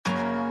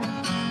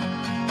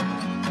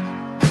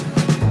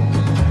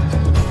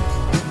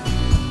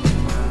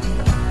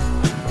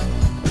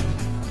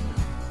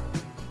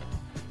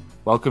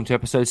Welcome to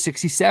episode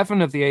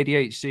 67 of the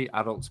ADHD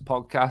Adults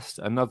Podcast.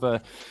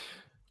 Another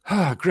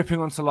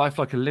gripping onto life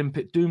like a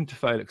limpet, doomed to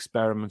fail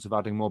experiment of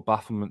adding more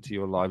bafflement to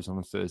your lives on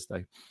a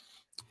Thursday.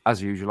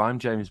 As usual, I'm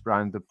James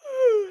Brown,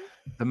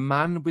 the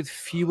man with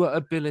fewer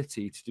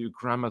ability to do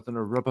grammar than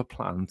a rubber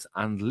plant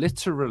and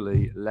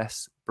literally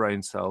less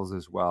brain cells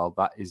as well.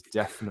 That is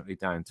definitely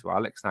down to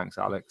Alex. Thanks,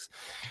 Alex.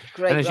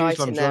 Great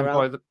writing there,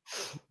 Al.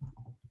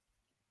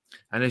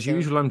 And as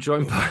usual, I'm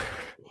joined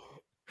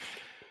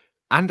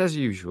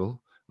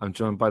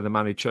by the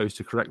man who chose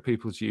to correct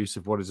people's use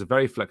of what is a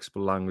very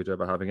flexible language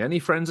over having any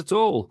friends at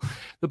all.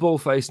 The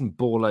ball-faced and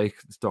ball-ache,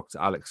 Dr.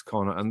 Alex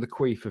Connor, and the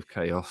queef of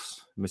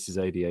chaos, Mrs.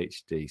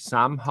 ADHD.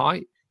 Sam,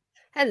 hi.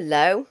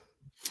 Hello.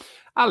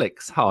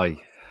 Alex, hi.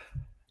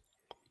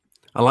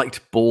 I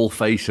liked ball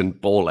face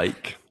and ball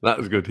ache. That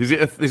was good.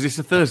 Is this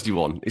a Thursday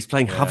one? It's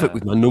playing havoc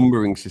with my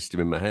numbering system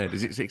in my head.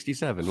 Is it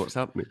 67? What's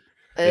happening?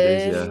 It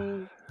is, yeah.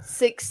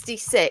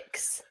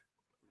 66.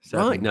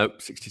 Right, no,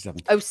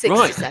 67. Oh,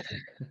 67.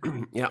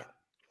 Right. Yeah.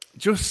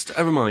 Just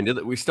a reminder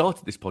that we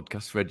started this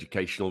podcast for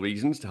educational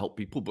reasons to help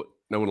people, but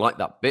no one liked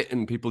that bit,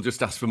 and people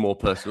just asked for more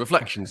personal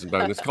reflections and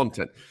bonus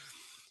content.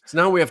 So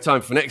now we have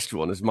time for an extra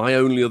one, as my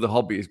only other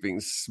hobby is being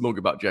smug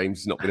about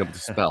James not being able to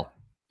spell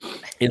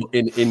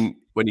in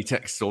when he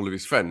texts all of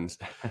his friends.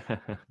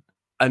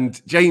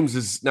 And James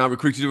has now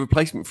recruited a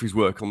replacement for his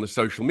work on the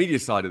social media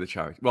side of the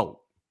charity.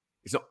 Well,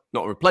 it's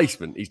not a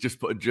replacement. He's just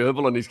put a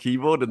gerbil on his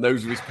keyboard, and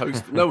those are his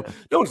posts. No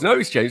one's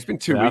noticed, James. It's been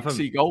 2 weeks.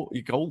 You're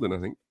golden, I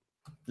think.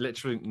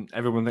 Literally,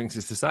 everyone thinks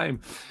it's the same.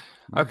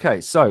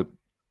 Okay, so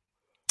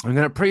I'm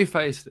going to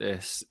preface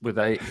this with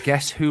a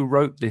guess who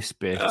wrote this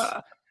bit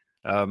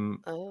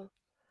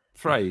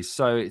phrase.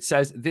 So it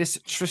says, this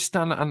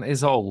Tristan and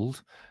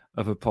Isolde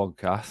of a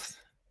podcast.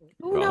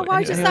 Oh, no,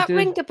 why does that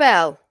ring a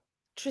bell?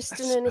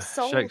 Tristan and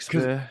Isolde.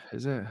 Shakespeare,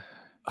 is it?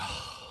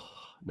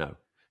 No.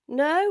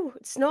 No,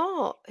 it's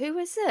not. Who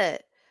is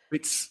it?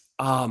 It's,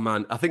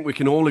 man, I think we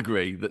can all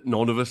agree that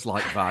none of us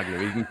like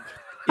Wagner,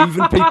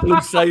 even people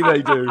who say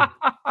they do.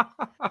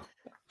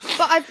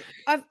 But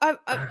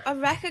I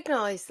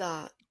recognise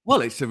that.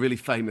 Well, it's a really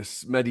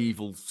famous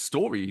medieval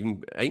story,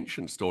 even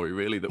ancient story,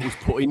 really, that was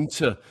put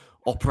into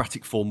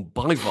operatic form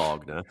by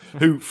Wagner,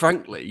 who,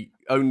 frankly,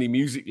 only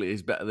musically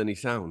is better than he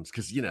sounds,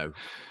 because, it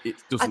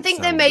doesn't. I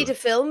think they made a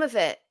film of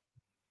it.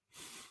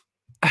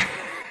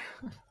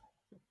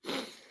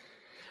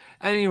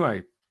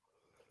 Anyway,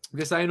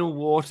 this anal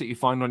wart that you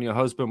find on your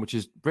husband, which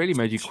has really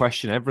made you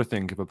question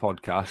everything of a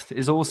podcast,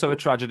 is also a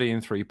tragedy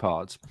in 3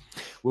 parts.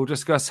 We'll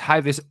discuss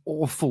how this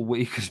awful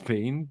week has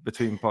been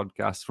between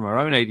podcasts from our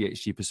own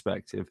ADHD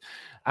perspective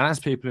and as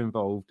people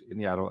involved in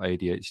the adult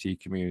ADHD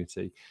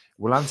community.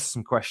 We'll answer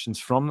some questions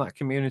from that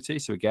community.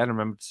 So again,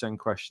 remember to send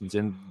questions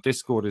in.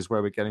 Discord is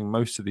where we're getting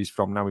most of these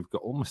from now. We've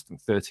got almost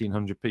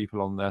 1,300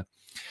 people on there.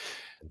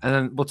 And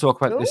then we'll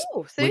talk about this.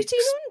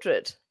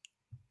 1,300?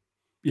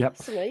 Yep.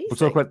 We'll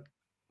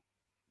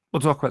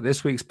talk about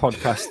this week's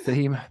podcast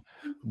theme.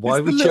 Why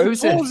we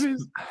chose it.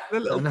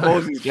 The little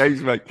pauses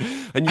James make.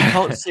 And you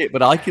can't see it,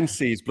 but I can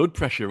see his blood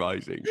pressure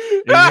rising.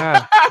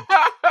 Yeah.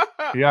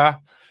 Yeah.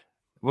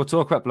 We'll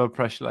talk about blood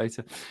pressure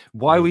later.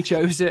 Why we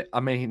chose it,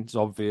 I mean, it's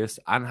obvious.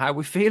 And how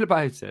we feel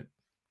about it,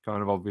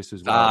 kind of obvious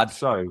as well.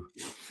 So,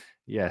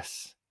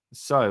 yes.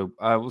 So,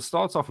 we'll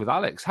start off with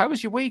Alex. How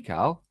was your week,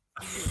 Al?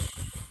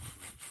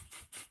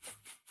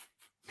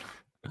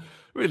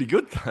 Really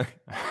good, though.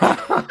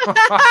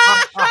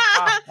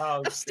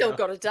 I've still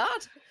got a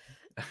dad.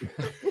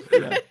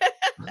 Yeah.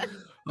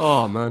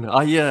 Oh man,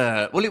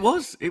 well, it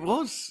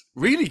was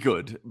really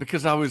good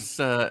because I was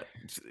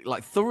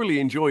thoroughly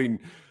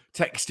enjoying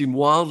texting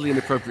wildly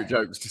inappropriate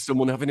jokes to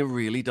someone having a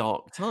really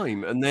dark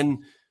time, and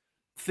then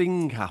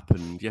thing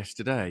happened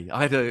yesterday.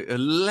 I had a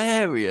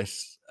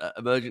hilarious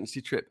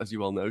emergency trip, as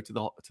you all know, to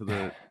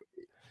the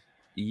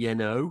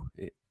ENO.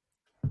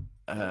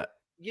 Yeah,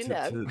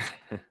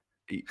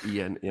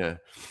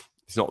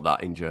 it's not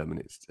that in German,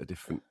 it's a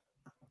different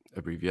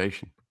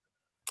abbreviation,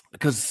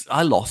 because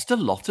I lost a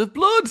lot of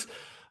blood,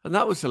 and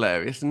that was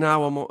hilarious. And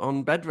now I'm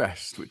on bed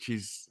rest, which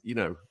is,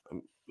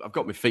 I've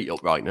got my feet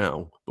up right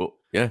now, but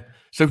yeah,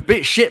 so a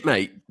bit shit,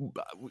 mate.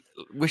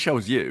 Wish I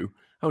was you.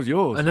 How was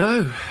yours? I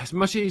know, it's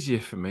much easier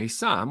for me.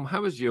 Sam,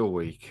 how was your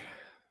week?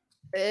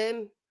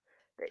 Bit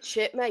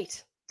shit,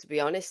 mate, to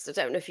be honest. I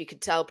don't know if you could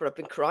tell, but I've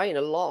been crying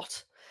a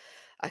lot.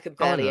 I could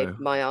barely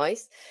open my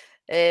eyes.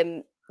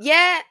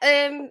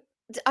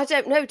 I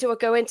don't know. Do I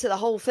go into the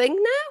whole thing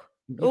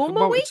now? All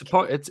my week?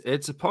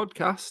 It's a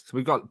podcast.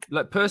 We've got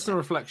personal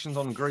reflections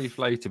on grief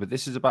later, but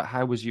this is about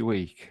how was your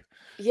week.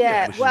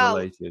 Yeah,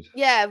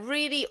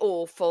 really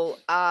awful.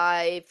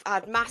 I've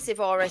had massive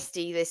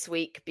RSD this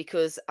week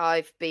because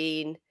I've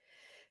been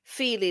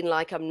feeling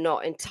like I'm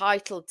not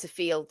entitled to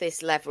feel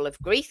this level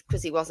of grief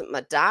because he wasn't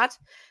my dad.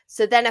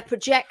 So then I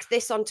project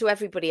this onto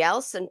everybody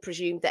else and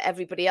presume that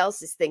everybody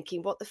else is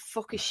thinking, what the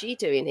fuck is she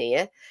doing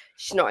here?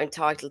 She's not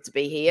entitled to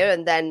be here.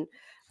 And then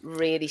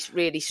really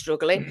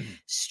struggling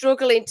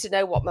to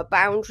know what my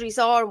boundaries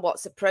are and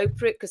what's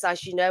appropriate, because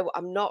as you know,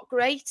 I'm not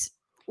great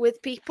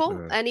with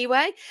people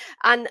anyway,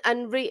 and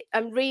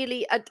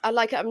really, I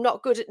like it. I'm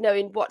not good at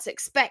knowing what's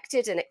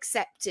expected and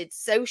accepted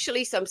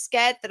socially, so I'm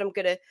scared that I'm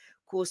going to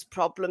cause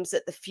problems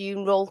at the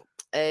funeral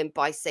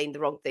by saying the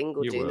wrong thing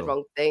or doing the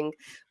wrong thing,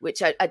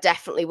 which I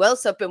definitely will.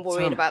 So I've been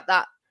worrying about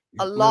that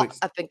a lot. No,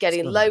 I've been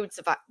getting loads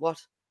of what.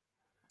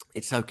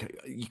 It's okay.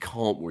 You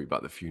can't worry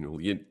about the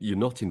funeral. You're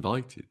not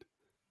invited.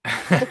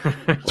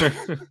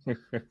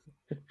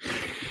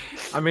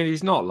 I mean,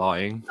 he's not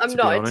lying. I'm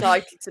not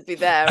entitled to be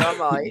there,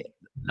 am I?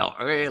 Not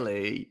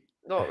really.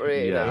 Not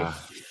really.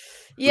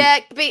 Yeah,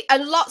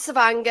 and lots of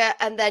anger.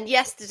 And then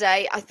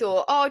yesterday I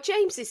thought, oh,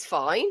 James is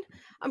fine.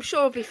 I'm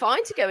sure he'll be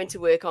fine to go into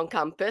work on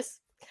campus.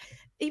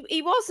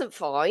 He wasn't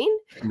fine.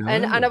 No.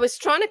 And I was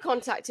trying to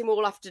contact him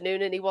all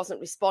afternoon and he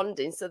wasn't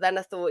responding. So then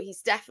I thought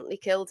he's definitely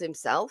killed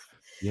himself.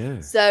 Yeah.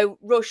 So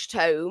rushed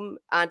home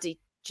and he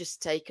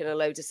just taken a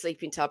load of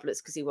sleeping tablets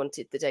because he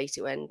wanted the day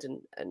to end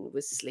and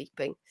was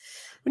sleeping.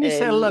 When you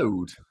say a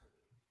load,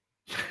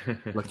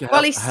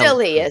 well, he's still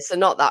here, so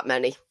not that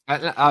many.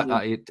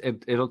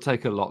 It'll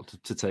take a lot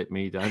to take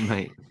me down,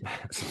 mate.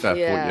 That's a fair point,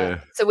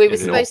 yeah. So we were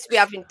supposed to be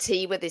having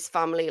tea with his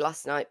family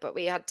last night, but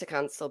we had to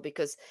cancel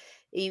because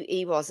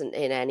he wasn't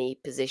in any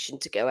position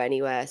to go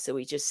anywhere. So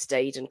we just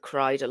stayed and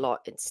cried a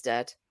lot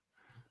instead.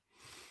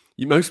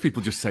 Most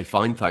people just say,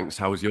 fine, thanks.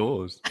 How was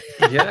yours?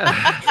 Yeah.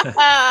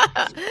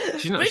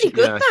 Really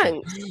good,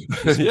 thanks.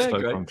 She's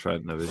so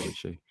contrite, though, isn't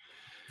she?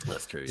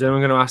 That's true. Is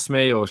anyone going to ask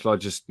me, or shall I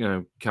just,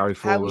 carry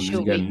forward? How was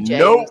your week, James?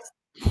 Nope.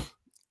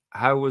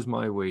 How was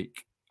my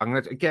week? I'm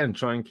going to, again,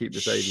 try and keep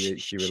this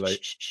ADHD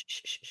related.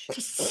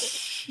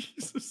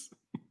 Jesus.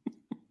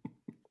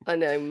 I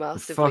know,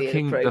 massively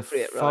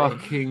inappropriate, right? The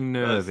fucking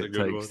nerve it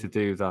takes to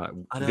do that.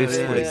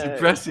 It's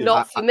impressive.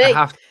 Not for me.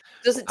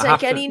 Doesn't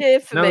take any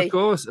nerve for me.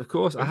 No, of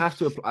course. I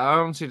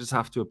honestly just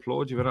have to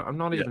applaud you. But I'm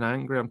not even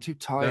angry. I'm too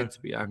tired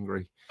to be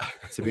angry,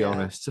 to be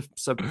honest.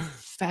 So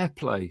fair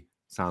play,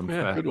 Sam.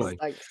 Fair play.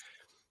 Thanks.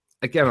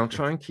 Again, I'll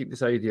try and keep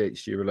this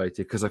ADHD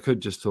related because I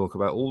could just talk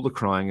about all the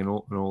crying and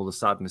all the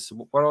sadness.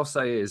 So what I'll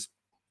say is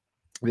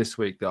this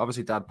week that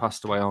obviously Dad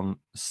passed away on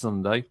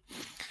Sunday,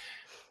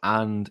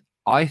 and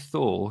I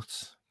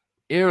thought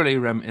in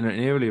an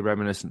eerily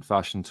reminiscent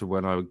fashion to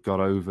when I got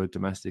over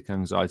domestic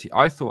anxiety.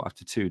 I thought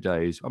after 2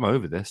 days, I'm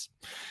over this.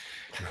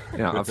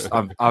 I'm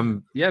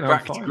fine.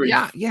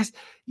 Yeah,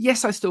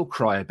 yes, I still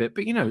cry a bit,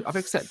 but I've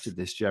accepted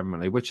this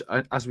generally. Which,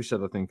 as we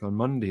said, I think on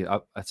Monday, I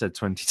said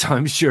 20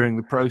 times during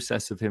the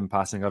process of him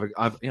passing.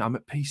 I'm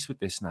at peace with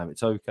this now.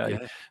 It's okay.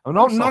 Yeah. I'm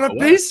not at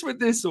peace with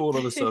this all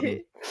of a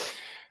sudden.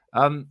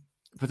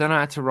 But then I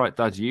had to write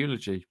Dad's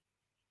eulogy.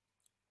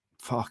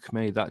 Fuck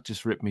me, that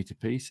just ripped me to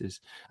pieces.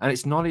 And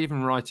it's not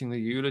even writing the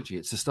eulogy.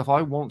 It's the stuff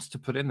I want to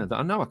put in there that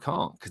I know I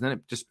can't, because then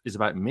it just is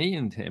about me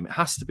and him. It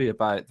has to be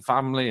about the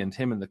family and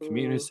him and the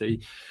community.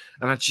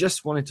 And I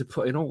just wanted to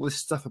put in all this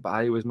stuff about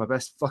how he was my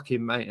best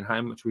fucking mate and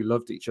how much we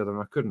loved each other,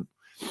 and I couldn't.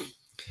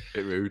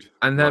 Bit rude.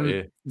 And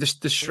then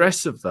the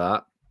stress of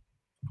that,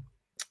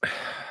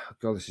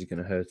 God, this is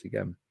going to hurt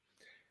again.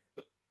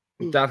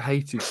 Dad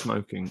hated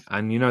smoking.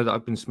 And that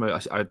I've been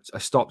smoking. I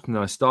stopped, and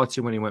then I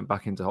started when he went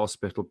back into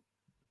hospital,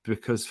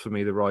 because for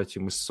me the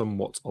writing was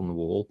somewhat on the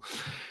wall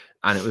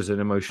and it was an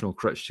emotional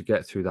crutch to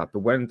get through that. But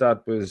when Dad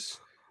was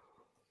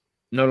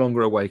no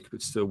longer awake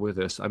but still with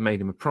us, I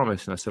made him a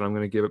promise, and I said, I'm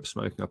going to give up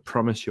smoking. I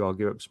promise you I'll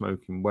give up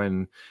smoking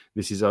when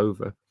this is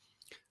over.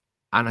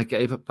 And I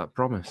gave up that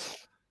promise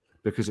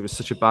because it was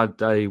such a bad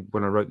day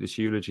when I wrote this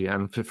eulogy,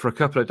 and for a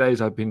couple of days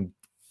I've been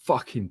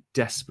fucking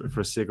desperate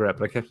for a cigarette,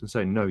 but I kept on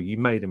saying, no, you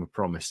made him a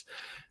promise,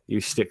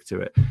 you stick to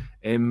it.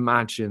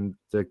 Imagine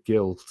the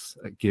guilt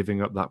at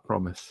giving up that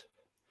promise.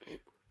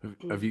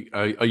 Have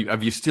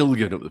you still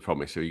given up the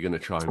promise, or are you going to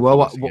try?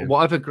 What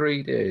I've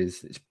agreed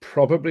is it's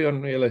probably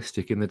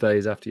unrealistic in the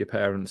days after your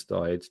parents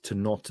died to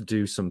not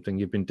do something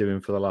you've been doing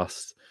for the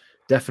last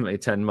definitely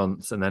 10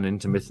 months and then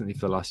intermittently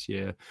for the last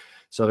year.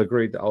 So I've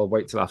agreed that I'll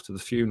wait till after the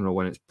funeral,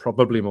 when it's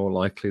probably more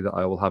likely that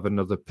I will have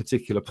another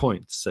particular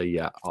point to say,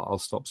 yeah, I'll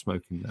stop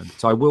smoking then.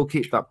 So I will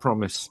keep that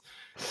promise,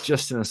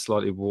 just in a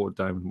slightly watered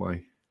down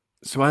way.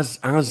 So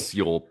as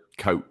your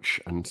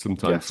coach and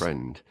sometime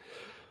friend,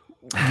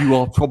 you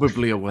are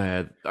probably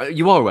aware.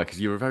 You are aware because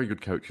you're a very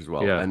good coach as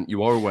well, and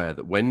you are aware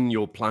that when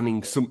you're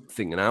planning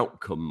something, an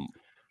outcome,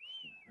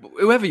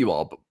 whoever you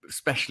are, but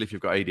especially if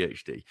you've got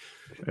ADHD,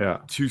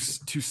 to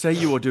say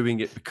you are doing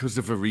it because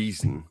of a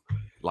reason,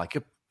 like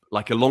a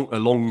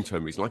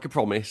long-term reason, like a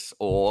promise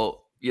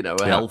or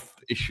a health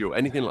issue or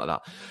anything like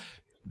that,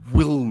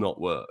 will not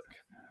work.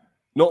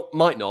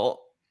 Might not.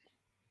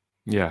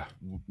 Yeah,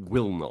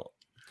 will not.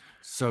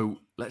 So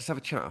let's have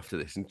a chat after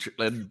this and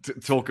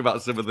talk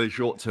about some of the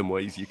short-term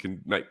ways you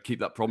can keep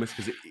that promise,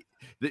 because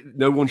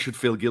no one should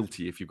feel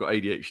guilty if you've got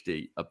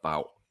ADHD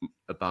about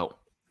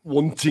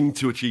wanting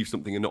to achieve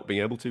something and not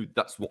being able to.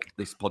 That's what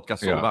this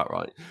podcast is all about,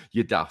 right?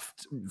 You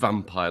daft,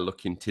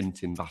 vampire-looking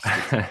Tintin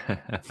bastard.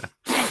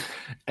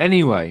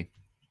 Anyway,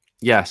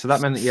 so that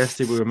meant that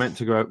yesterday we were meant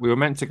to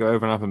go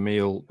over and have a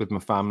meal with my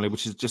family,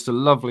 which is just a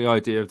lovely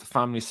idea of the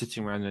family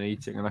sitting around and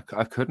eating, and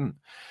I couldn't.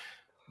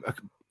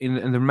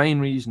 And the main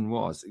reason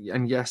was,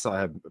 and yes, I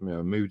have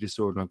a mood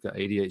disorder and I've got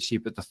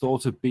ADHD, but the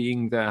thought of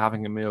being there,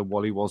 having a meal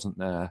while he wasn't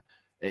there,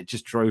 it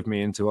just drove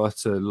me into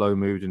utter low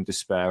mood and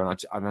despair. And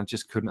I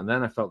just couldn't. And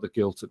then I felt the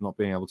guilt of not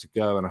being able to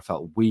go, and I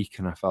felt weak,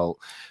 and I felt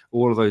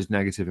all of those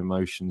negative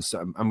emotions.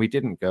 And we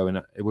didn't go, and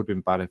it would have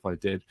been bad if I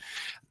did.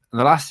 And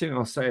the last thing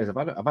I'll say is I've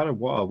had a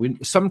while. We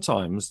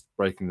sometimes,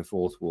 breaking the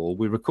fourth wall,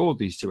 we record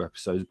these 2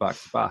 episodes back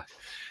to back.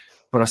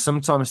 But I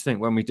sometimes think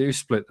when we do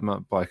split them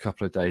up by a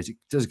couple of days, it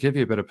does give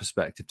you a bit of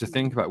perspective to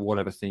think about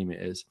whatever theme it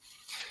is.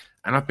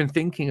 And I've been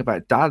thinking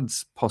about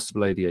Dad's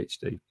possible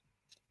ADHD.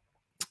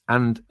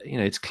 And,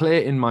 it's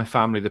clear in my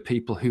family the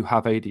people who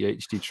have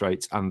ADHD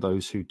traits and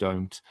those who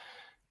don't.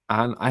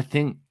 And I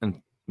think,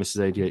 and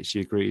Mrs.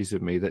 ADHD agrees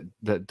with me,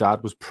 that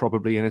Dad was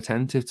probably an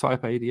attentive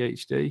type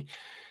ADHD.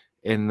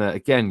 In that,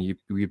 again, you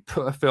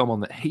put a film on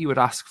that he would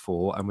ask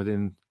for, and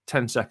within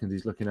 10 seconds,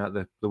 he's looking out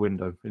the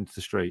window into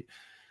the street.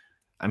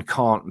 And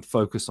can't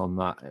focus on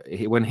that.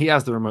 When he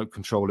has the remote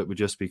control, it would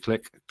just be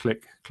click,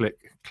 click, click,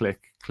 click,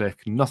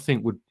 click.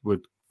 Nothing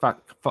would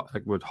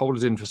hold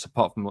his interest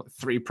apart from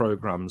 3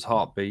 programs: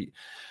 Heartbeat,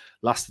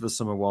 Last of the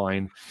Summer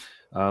Wine,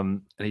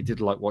 and he did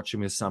like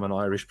watching his Sam and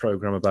Irish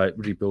program about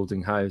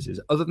rebuilding houses.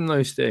 Other than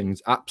those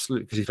things,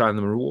 absolutely, because he found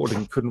them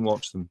rewarding, couldn't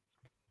watch them.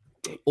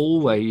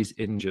 Always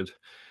injured.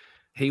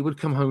 He would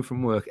come home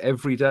from work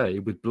every day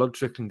with blood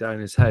trickling down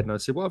his head, and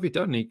I'd say, "What have you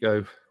done?" And he'd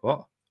go,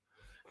 "What?"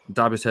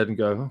 Dab his head and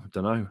go, "Oh, I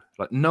don't know."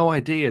 Like, no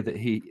idea that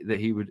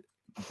he would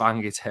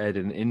bang his head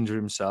and injure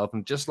himself.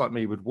 And just like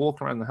me, would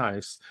walk around the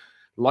house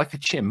like a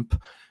chimp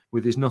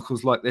with his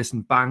knuckles like this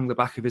and bang the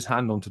back of his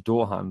hand onto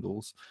door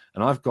handles.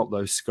 And I've got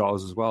those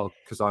scars as well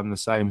because I'm the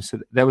same. So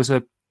there was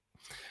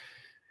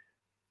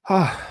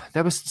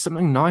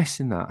something nice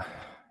in that,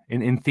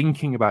 in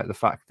thinking about the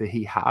fact that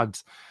he had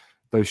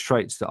those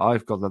traits that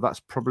I've got. That's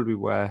probably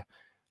where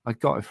I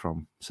got it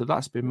from. So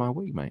that's been my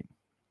week, mate.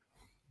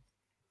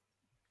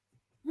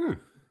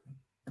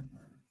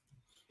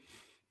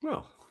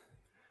 Well,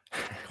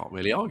 can't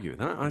really argue with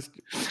that. I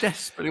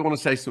desperately want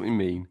to say something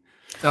mean.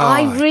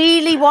 I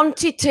really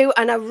wanted to,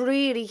 and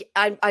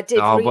I did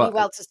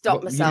well to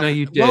stop myself.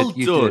 You did. Well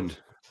done.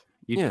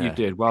 You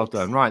did. Well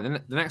done. Right.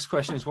 The next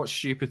question is, what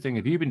stupid thing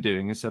have you been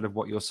doing instead of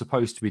what you're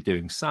supposed to be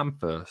doing? Sam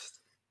first.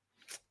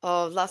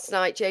 Oh, last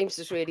night James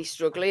was really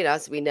struggling,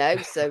 as we know.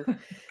 So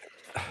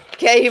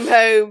came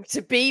home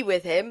to be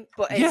with him,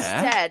 but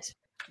instead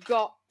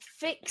got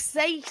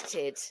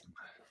fixated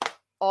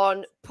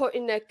on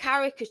putting a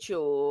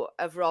caricature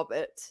of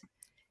Robert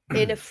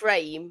in a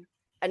frame,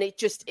 and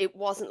it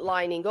wasn't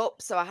lining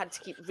up. So I had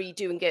to keep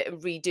redoing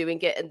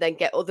it and then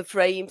get other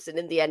frames. And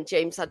in the end,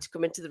 James had to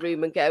come into the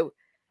room and go,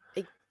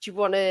 "Hey, do you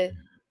want to,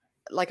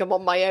 like, I'm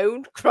on my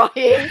own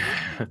crying.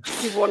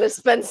 Do you want to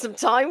spend some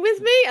time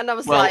with me?" And I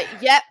was like,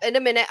 "Yep, in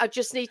a minute. I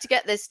just need to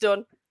get this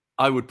done."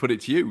 I would put it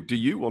to you. Do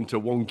you want a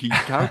wonky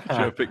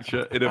caricature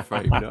picture in a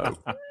frame? No.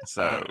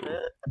 So.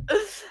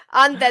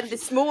 And then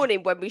this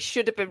morning, when we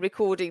should have been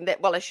recording that,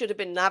 I should have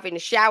been having a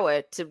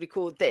shower to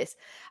record this.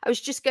 I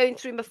was just going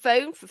through my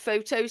phone for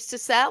photos to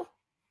sell.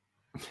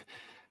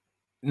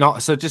 No,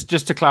 so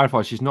just to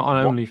clarify, she's not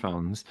on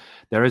OnlyFans.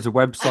 There is a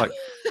website.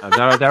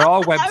 There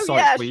are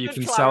websites where you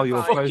can sell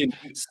your photos.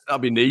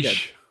 That'd be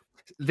niche.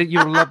 Yeah.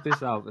 You'll love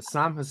this out.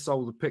 Sam has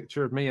sold a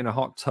picture of me in a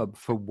hot tub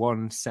for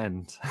 1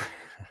 cent.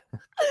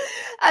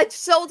 I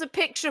sold a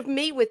picture of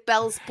me with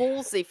Bell's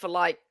palsy for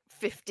like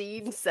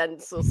 15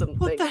 cents or something.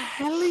 What the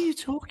hell are you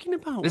talking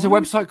about? There's a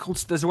website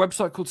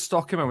called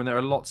Stock Image, and there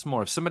are lots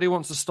more. If somebody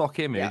wants a stock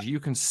image, you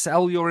can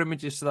sell your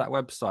images to that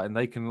website, and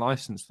they can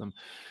license them.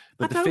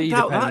 But the fee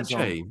depends that,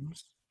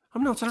 James.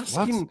 I'm not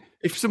asking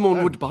if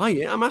someone would buy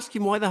it. I'm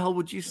asking why the hell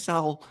would you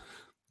sell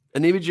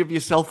an image of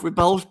yourself with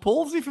Bell's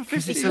palsy for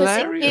 50 cents? Because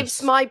it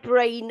gives my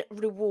brain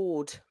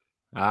reward.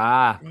 She's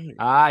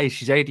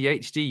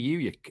ADHD.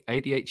 You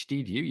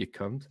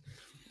cunt.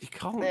 You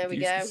can't there we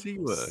use go. the C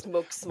word.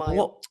 Smug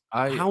smile.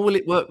 How will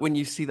it work when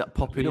you see that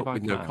popping up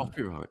with no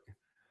copyright?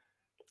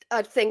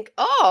 I'd think,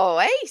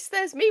 oh, ace,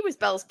 there's me with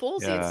Bell's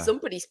palsy, and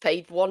somebody's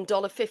paid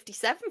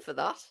 $1.57 for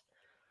that.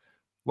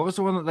 What was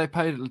the one that they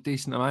paid a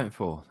decent amount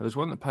for? There was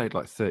one that paid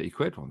like 30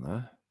 quid, wasn't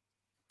there?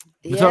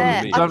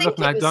 Yeah, Don't look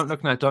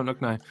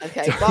now.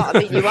 Okay, well, I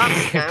mean, you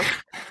asked now.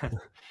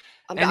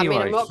 Anyway. I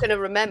mean, I'm not going to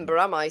remember,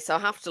 am I? So I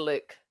have to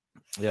look.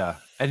 Yeah.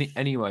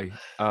 Anyway,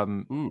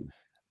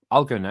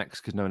 I'll go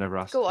next because no one ever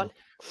asked. Go on.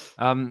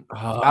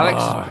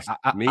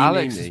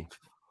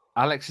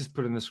 Alex has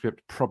put in the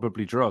script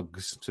probably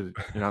drugs to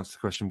answer the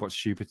question, what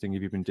stupid thing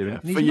have you been doing?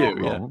 For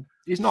you,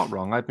 He's not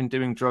wrong. I've been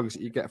doing drugs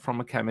that you get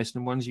from a chemist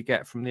and ones you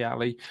get from the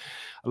alley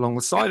along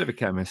the side of a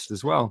chemist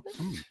as well.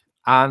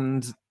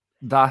 And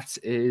that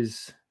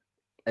is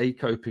a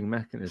coping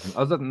mechanism.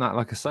 Other than that,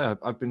 like I say,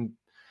 I've been...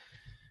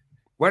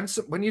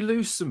 When you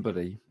lose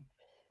somebody,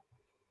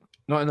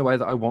 not in the way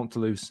that I want to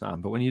lose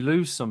Sam, but when you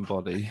lose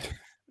somebody...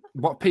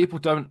 What people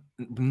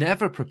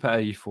never prepare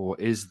you for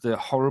is the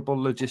horrible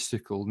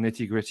logistical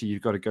nitty-gritty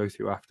you've got to go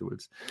through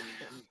afterwards.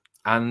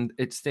 And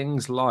it's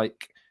things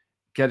like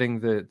getting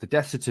the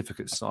death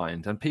certificate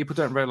signed, and people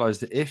don't realise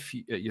that if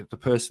the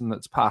person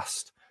that's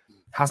passed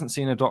hasn't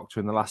seen a doctor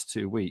in the last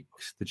 2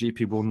 weeks, the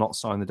GP will not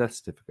sign the death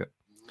certificate.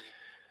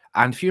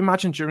 And if you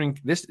imagine during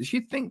this, if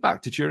you think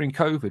back to during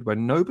COVID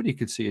when nobody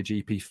could see a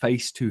GP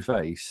face to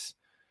face,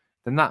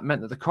 then that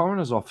meant that the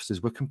coroner's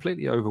offices were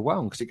completely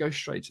overwhelmed because it goes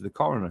straight to the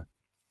coroner.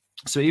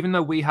 So even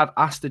though we had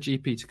asked the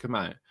GP to come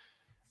out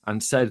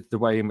and said the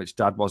way in which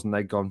Dad was, and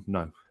they'd gone,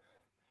 no.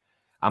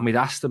 And we'd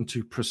asked them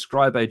to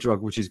prescribe a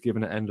drug which is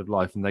given at end of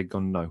life, and they'd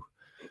gone, no.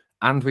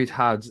 And we'd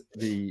had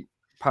the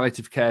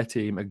palliative care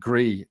team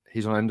agree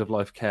he's on end of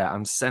life care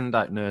and send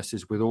out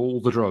nurses with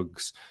all the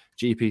drugs.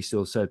 GP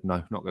still said,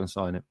 no, not going to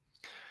sign it.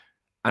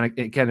 And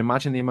again,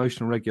 imagine the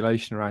emotional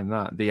regulation around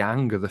that, the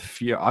anger, the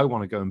fear. I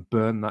want to go and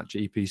burn that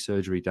GP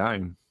surgery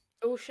down.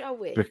 Oh, shall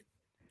we?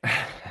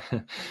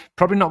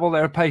 Probably not while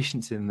there are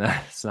patients in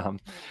there, Sam.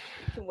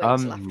 You can wait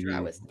till after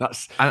hours.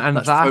 That's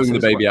that throwing the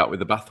baby out with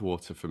the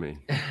bathwater for me.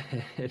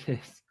 It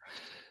is.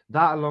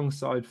 That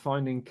alongside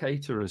finding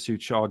caterers who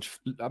charge,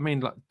 I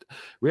mean, like,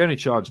 we only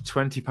charge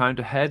 £20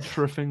 a head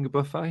for a finger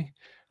buffet.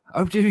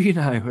 Oh, do you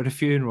know, at a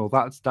funeral?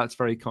 That's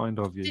very kind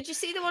of you. Did you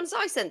see the ones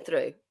I sent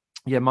through?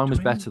 Yeah, mine was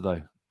better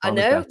though. I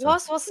know it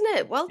was, wasn't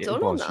it? Well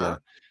done on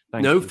that. Yeah.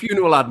 No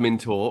funeral admin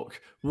talk.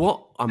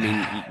 What? I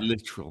mean,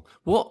 literal.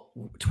 What?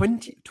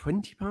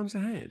 £20 a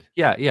head?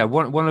 Yeah.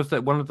 One of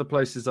the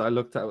places that I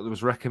looked at that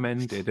was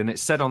recommended, and it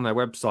said on their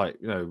website,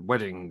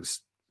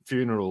 weddings,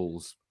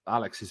 funerals,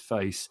 Alex's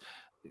face,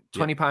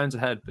 £20 a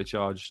head they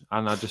charge.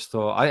 And I just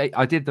thought,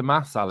 I did the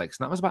maths, Alex,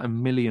 and that was about £1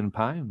 million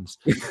for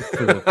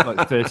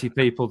the 30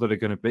 people that are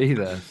going to be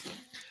there.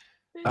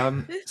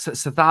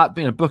 So that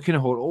being a booking a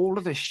hall, all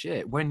of this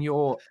shit when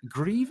you're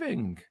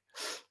grieving,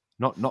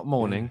 not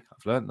mourning.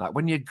 I've learned that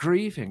when you're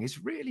grieving, it's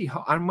really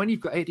hard. And when you've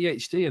got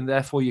ADHD and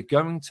therefore you're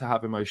going to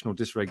have emotional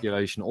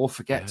dysregulation or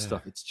forget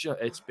stuff.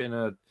 It's been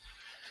a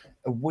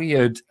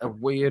weird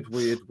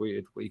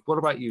week. What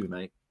about you,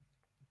 mate?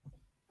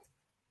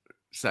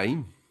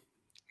 Same.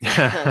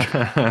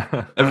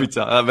 Every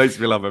time. That makes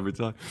me laugh every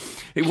time.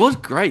 It was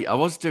great. I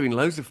was doing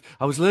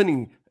I was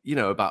learning,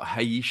 about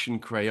Haitian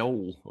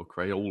Creole or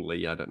Creole.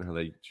 I don't know how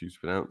they choose to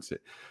pronounce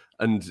it.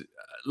 And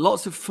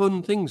lots of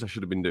fun things I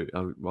should have been doing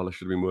while I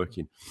should have been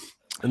working.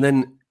 And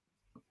then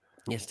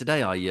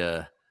yesterday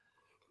I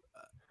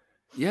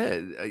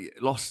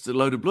lost a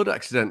load of blood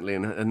accidentally.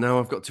 And now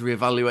I've got to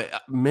reevaluate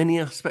many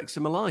aspects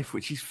of my life,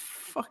 which is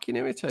fucking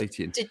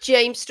irritating. Did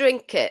James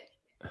drink it?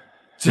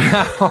 She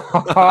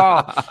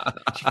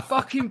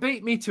fucking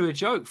beat me to a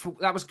joke.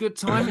 That was good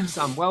timing,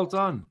 Sam. Well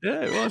done.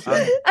 Yeah, it was.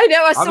 I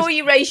know. I saw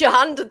you raise your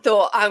hand and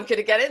thought, I'm going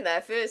to get in there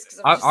first.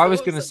 I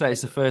was going to say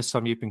it's the first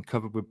time you've been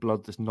covered with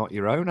blood that's not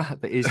your own.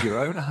 That is your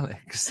own,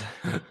 Alex.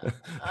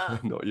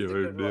 Not your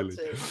own, really.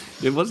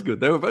 It was good.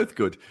 They were both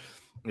good.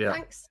 Yeah.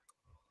 Thanks.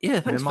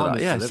 Yeah, thanks for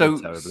that. Yeah, so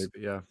terribly, but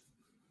yeah.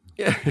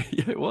 Yeah,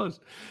 it was.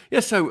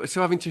 Yeah, so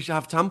having to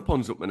have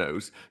tampons up my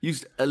nose,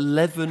 used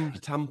 11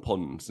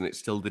 tampons and it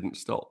still didn't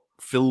stop.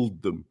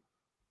 Filled them.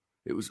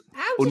 It was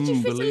How did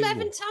you fit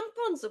 11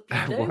 tampons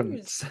up your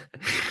nose?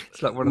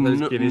 It's like one of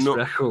those Guinness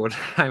record.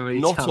 How many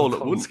not tampons all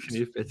at once. can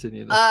you fit in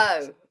your nose?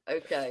 Oh,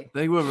 okay.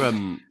 They were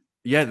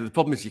the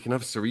problem is you can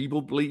have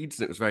cerebral bleeds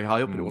and it was very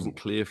high up and it wasn't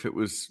clear if it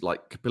was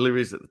like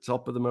capillaries at the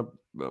top of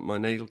my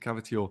nasal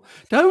cavity or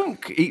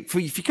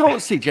if you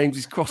can't see, James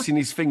is crossing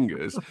his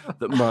fingers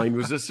that mine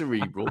was a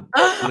cerebral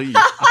bleed.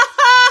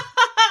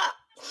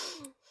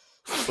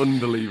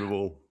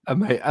 Unbelievable.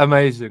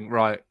 Amazing.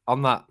 Right.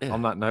 On that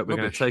note, we're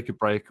going to take a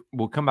break.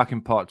 We'll come back in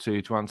part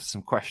 2 to answer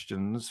some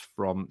questions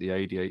from the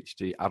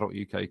ADHD adult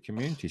UK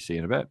community. See you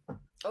in a bit.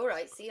 All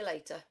right. See you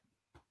later.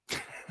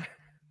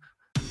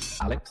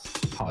 Alex,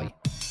 hi.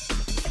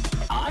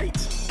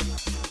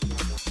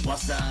 Aight.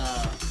 What's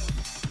up?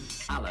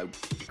 Hello,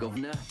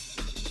 Governor.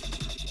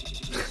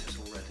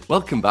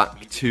 Welcome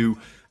back to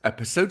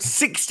episode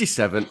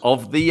 67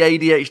 of the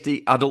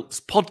ADHD Adults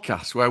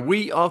podcast, where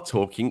we are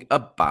talking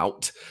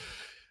about,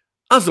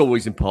 as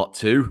always in part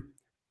 2,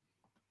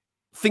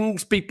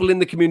 things people in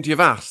the community have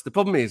asked. The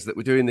problem is that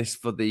we're doing this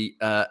for the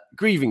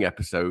grieving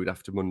episode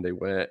after Monday,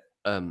 where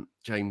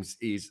James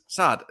is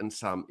sad and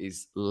Sam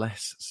is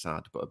less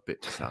sad, but a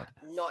bit sad.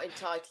 Not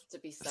entitled to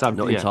be sad. Sam,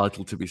 not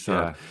entitled to be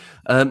sad.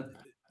 Yeah.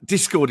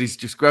 Discord is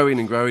just growing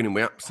and growing, and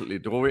we absolutely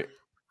adore it.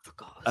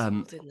 Forgot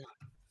something.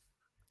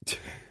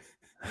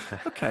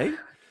 Okay.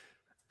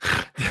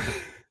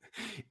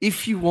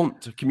 If you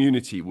want a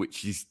community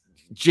which is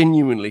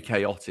genuinely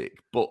chaotic,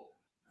 but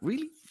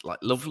really like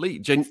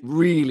lovely,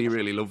 really,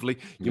 really lovely,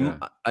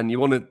 and you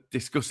want to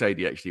discuss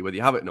ADHD, whether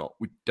you have it or not,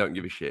 we don't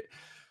give a shit.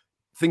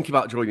 Think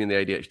about joining the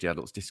ADHD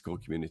Adults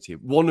Discord community.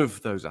 One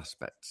of those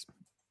aspects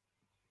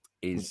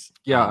is...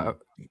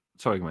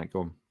 sorry, mate, go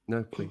on.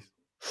 No, please.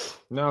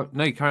 No,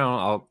 you carry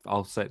on.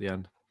 I'll say at the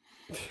end.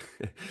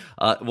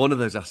 One of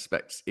those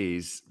aspects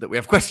is that we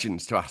have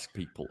questions to ask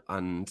people,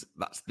 and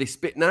that's this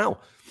bit now.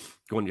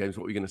 Go on, James,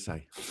 what were you going to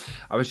say?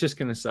 I was just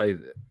going to say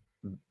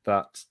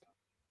that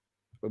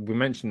we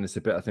mentioned this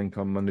a bit, I think,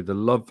 on Monday. The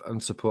love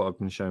and support I've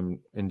been shown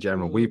in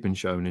general, we've been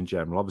shown in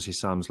general. Obviously,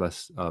 Sam's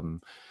less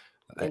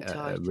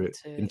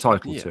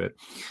entitled to it.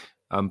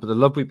 But the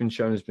love we've been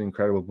shown has been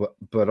incredible.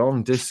 But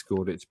on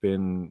Discord, it's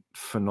been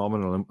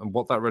phenomenal. And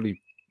what that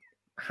really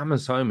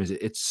hammers home is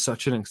it's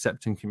such an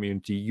accepting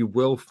community. You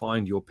will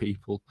find your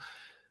people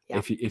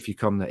if you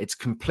come there. It's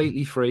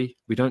completely free.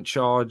 We don't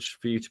charge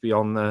for you to be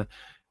on there.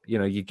 You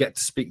know, you get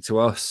to speak to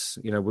us.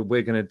 You know,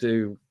 we're going to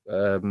do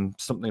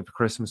something for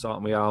Christmas,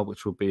 aren't we, Al?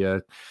 Which will be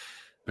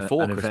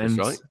before an Christmas, event.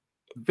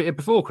 Right?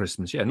 Before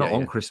Christmas, not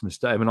on Christmas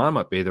Day. I mean, I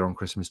might be there on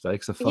Christmas Day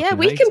because I fucking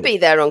we can be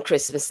there on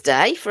Christmas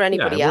Day for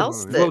anybody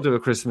else. We'll do a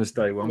Christmas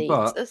Day one,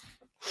 but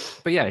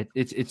yeah,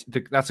 it's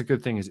that's a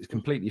good thing. Is it's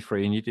completely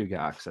free and you do get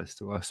access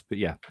to us. But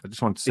yeah, I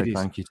just want to say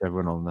thank you to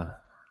everyone on there.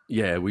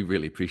 Yeah, we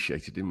really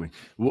appreciate it, didn't we?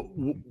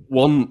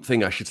 One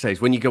thing I should say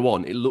is when you go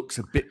on, it looks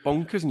a bit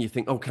bonkers and you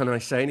think, oh, can I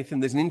say anything?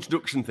 There's an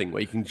introduction thing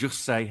where you can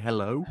just say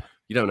hello.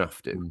 You don't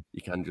have to.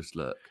 You can just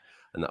lurk.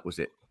 And that was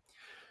it.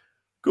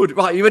 Good.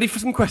 Right, you ready for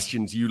some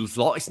questions, you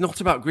lot? It's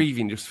not about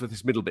grieving just for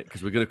this middle bit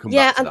because we're going to come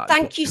back to that. Yeah, and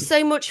thank you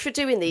so much for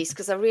doing these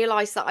because I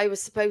realised that I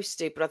was supposed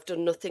to, but I've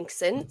done nothing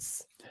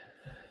since.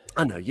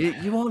 I know you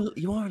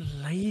are a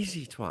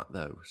lazy twat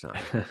though, Sam.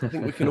 I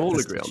think we can all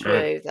agree on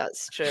that.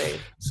 That's true.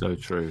 So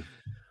true.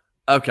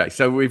 Okay,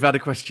 so we've had a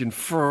question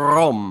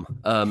from.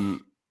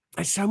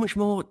 It's so much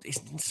more.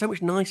 It's so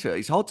much nicer.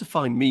 It's hard to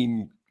find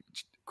mean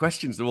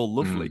questions. They're all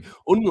lovely.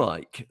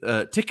 Unlike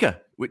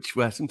Ticker,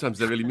 where sometimes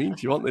they're really mean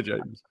to you, aren't they,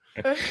 James?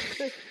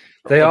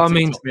 They are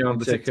mean to me on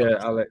Ticker,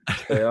 Alex.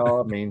 They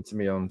are mean to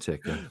me on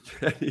Ticker.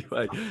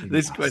 Anyway,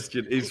 this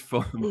question is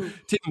from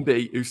Tim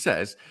B, who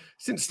says,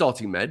 since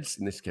starting meds,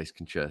 in this case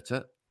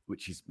Concerta,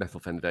 which is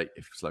methylphenidate,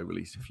 if slow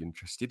release, if you're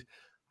interested,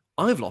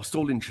 I've lost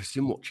all interest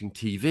in watching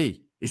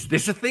TV. Is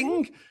this a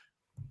thing?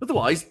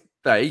 Otherwise,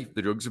 the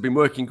drugs have been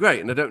working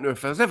great, and I don't know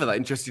if I was ever that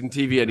interested in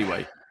TV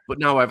anyway. But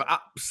now I have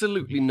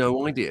absolutely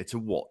no idea to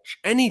watch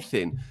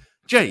anything.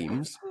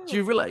 James, do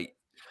you relate?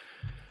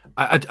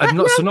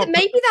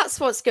 Maybe that's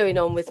what's going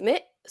on with me.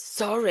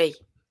 Sorry.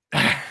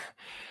 I'm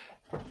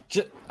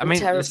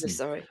terribly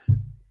sorry.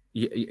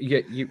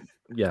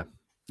 Yeah.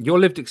 Your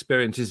lived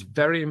experience is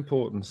very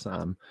important,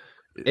 Sam.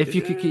 If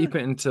you could keep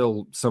it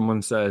until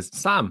someone says,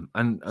 Sam,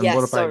 and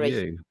what about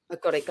you? I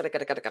got it. Got it.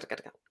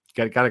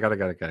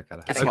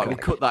 That's right. We'll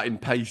cut that in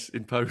post.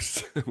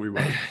 We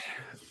won't.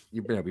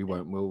 We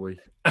won't, will we?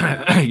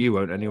 You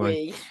won't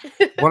anyway.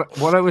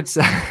 What I would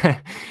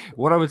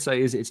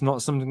say is it's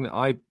not something that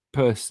I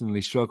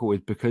personally struggle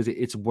with because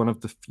it's one of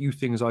the few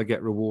things I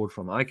get reward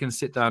from. I can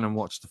sit down and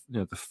watch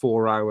the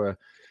 4-hour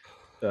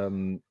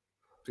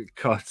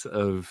cut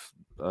of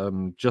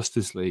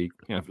Justice League,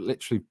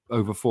 literally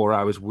over 4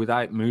 hours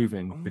without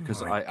moving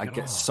because I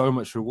get so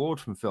much reward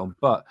from film.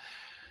 But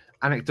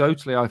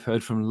anecdotally, I've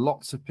heard from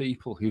lots of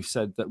people who've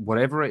said that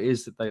whatever it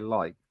is that they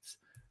liked,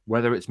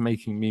 whether it's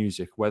making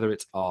music, whether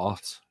it's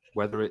art,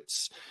 whether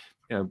it's,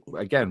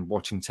 again,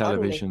 watching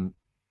television,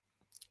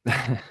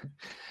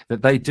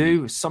 that they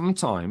do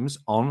sometimes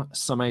on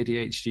some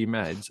ADHD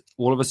meds,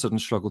 all of a sudden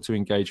struggle to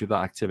engage with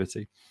that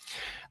activity.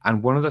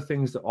 And one of the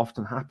things that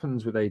often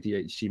happens with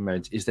ADHD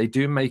meds is they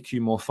do make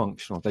you more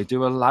functional. They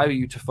do allow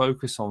you to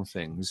focus on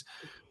things,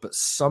 but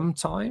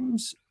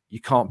sometimes you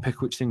can't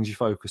pick which things you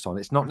focus on.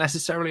 It's not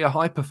necessarily a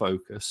hyper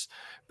focus,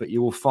 but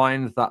you will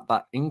find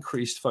that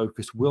increased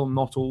focus will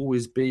not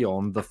always be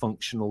on the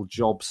functional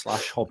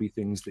job/hobby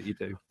things that you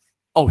do.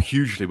 Oh,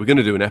 hugely. We're going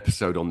to do an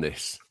episode on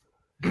this.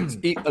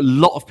 A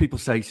lot of people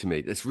say to me,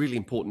 it's really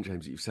important,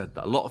 James, that you've said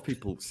that. A lot of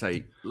people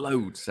say,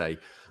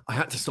 I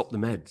had to stop the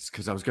meds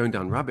because I was going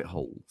down rabbit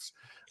holes.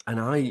 And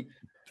I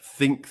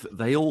think that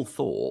they all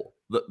thought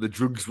that the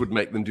drugs would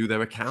make them do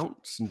their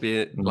accounts and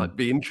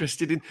be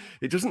interested in.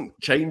 It doesn't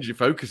change your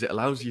focus. It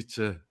allows you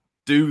to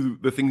do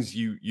the things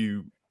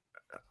you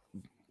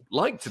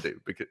like to do.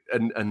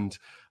 And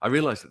I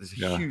realize that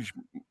there's a huge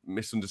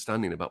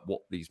misunderstanding about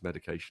what these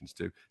medications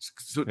do. It's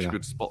such a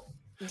good spot.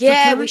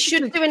 Yeah, we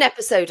should do an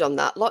episode on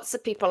that. Lots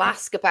of people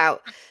ask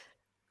about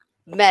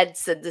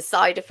meds and the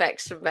side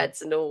effects from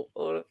meds and all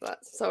of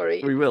that.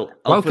 Sorry. We will.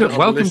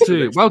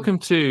 Welcome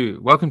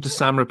to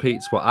Sam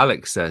Repeats What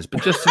Alex Says,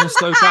 but just in a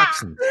Stoke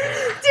accent. Did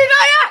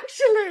I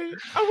actually?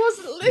 I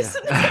wasn't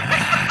listening.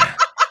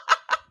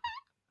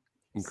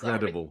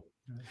 Incredible. Sorry.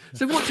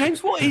 So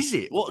James, what is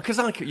it? Because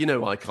I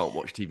can't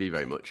watch TV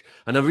very much,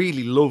 and I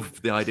really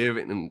love the idea of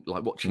it, and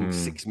like watching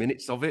 6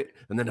 minutes of it,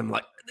 and then I'm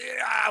like,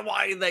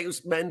 why are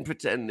those men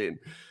pretending?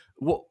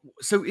 What?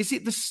 So is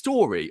it the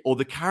story or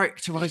the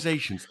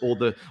characterizations or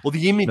the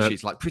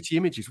images, like pretty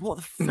images? What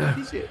the fuck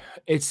is it?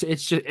 It's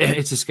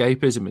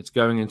escapism. It's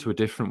going into a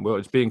different world.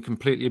 It's being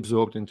completely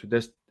absorbed into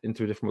a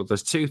different world.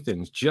 There's two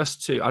things.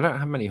 I don't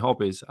have many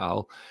hobbies,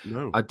 Al.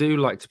 No. I do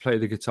like to play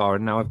the guitar,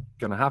 and now I'm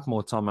going to have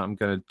more time. I am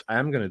going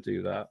to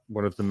do that.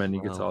 One of the many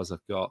guitars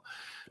I've got.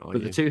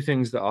 The two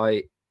things that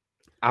I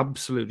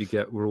absolutely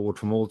get reward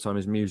from all the time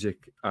is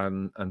music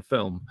and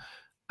film.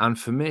 And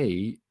for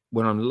me,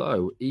 when I'm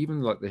low,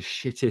 even like the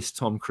shittest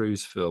Tom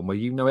Cruise film where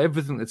you know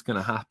everything that's going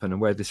to happen and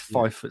where this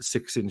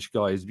 5'6"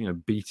 guy is,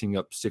 beating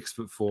up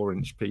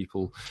 6'4"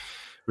 people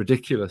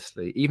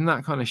ridiculously. Even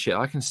that kind of shit,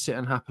 I can sit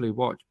and happily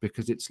watch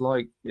because it's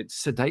like it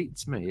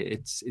sedates me.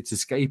 It's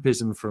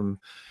escapism from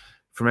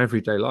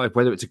everyday life,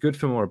 whether it's a good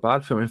film or a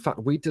bad film. In fact,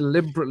 we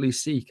deliberately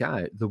seek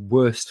out the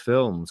worst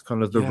films,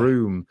 kind of The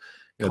Room,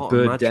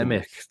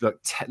 Birdemic,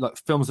 like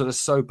films that are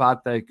so bad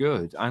they're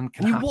good, and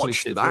can you happily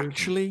watch sit them, through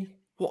actually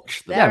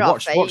watch them. They're our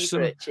watch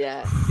them.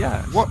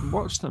 Yeah,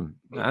 watch them,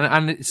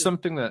 and it's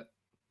something that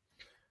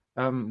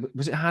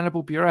was it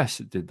Hannibal Buress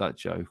that did that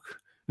joke?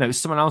 No, it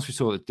was someone else we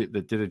saw that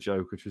did a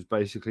joke, which was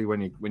basically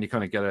when you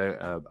kind of get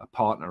a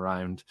partner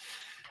around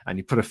and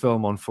you put a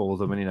film on for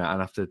them, and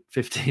and after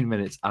 15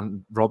 minutes,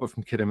 and Robert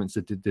from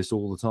Kidderminster did this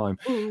all the time.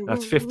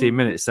 That's 15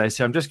 minutes. They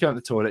say, "I'm just going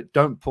to the toilet.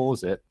 Don't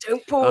pause it.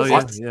 Don't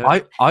pause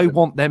it." I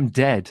want them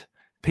dead.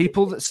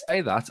 People that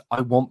say that,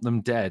 I want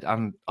them dead.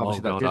 And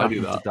obviously that did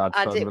happen to Dad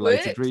for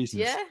unrelated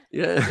reasons.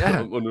 Yeah.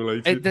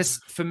 Unrelated. This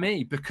for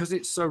me, because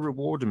it's so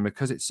rewarding,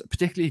 because it's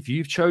particularly if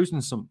you've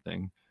chosen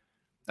something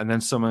and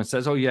then someone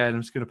says, "Oh yeah, I'm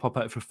just going to pop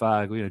out for a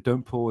fag," or,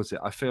 don't pause it.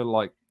 I feel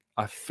like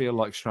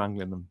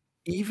strangling them.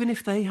 Even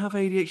if they have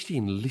ADHD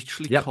and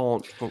literally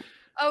can't.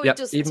 Oh, it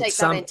doesn't take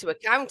that into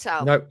account,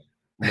 Al. No.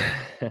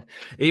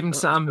 Even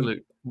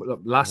Sam,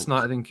 last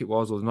night I think it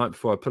was, or the night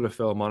before, I put a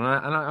film on,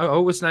 and I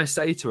always now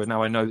say to her,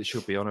 now I know that she'll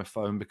be on her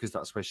phone because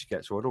that's where she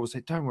gets to. I'd always say,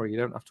 "Don't worry, you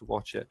don't have to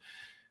watch it."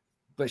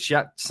 But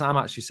Sam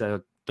actually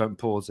said, "Don't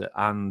pause it,"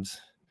 and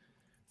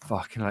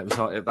fucking hell, it was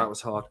hard. That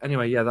was hard.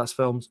 Anyway, that's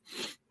films.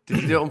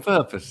 Did you do it on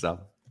purpose, Sam?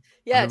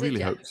 Yeah, I did really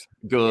you? hope so.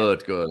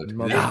 Good.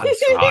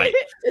 That's right.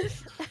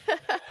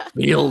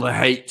 Feel the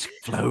hate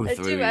flow I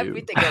through do you.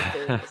 everything on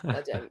purpose.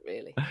 I don't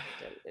really.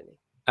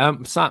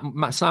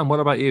 Sam, what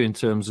about you in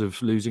terms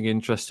of losing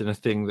interest in a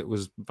thing that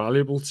was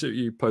valuable to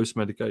you post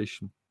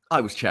medication?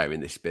 I was chairing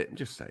this bit. I'm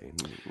just saying.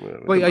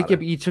 Well,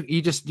 but you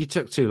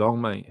took too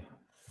long, mate.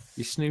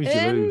 You snooze,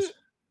 you lose.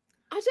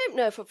 I don't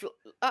know if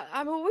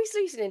I'm always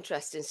losing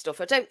interest in stuff.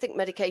 I don't think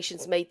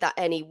medication's made that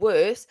any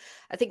worse.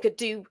 I think I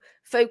do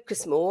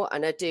focus more,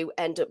 and I do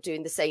end up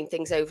doing the same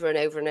things over and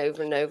over and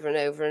over and over and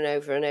over and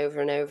over and over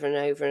and over and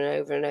over and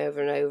over and over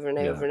and over and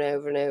over and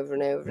over and over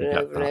and over and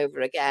over and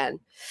over again.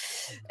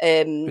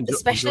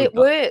 Especially at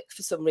work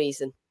for some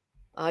reason.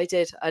 I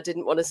did. I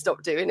didn't want to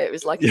stop doing it. It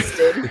was like a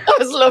stim. I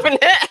was loving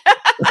it.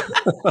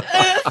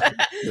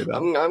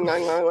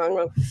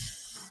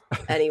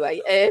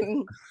 Anyway,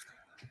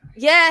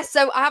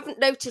 so I haven't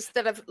noticed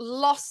that I've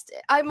lost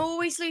it. I'm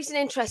always losing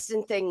interest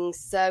in things,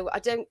 so I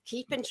don't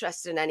keep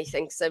interest in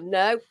anything. So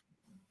no.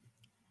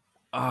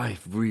 I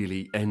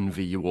really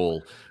envy you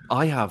all.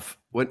 I had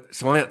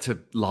to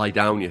lie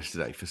down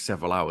yesterday for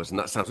several hours, and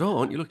that sounds,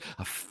 aren't you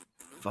a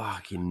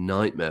fucking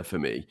nightmare for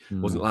me.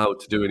 Wasn't allowed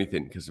to do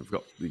anything because I've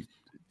got the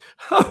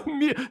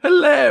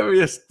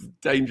hilarious,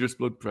 dangerous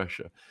blood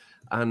pressure.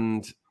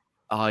 And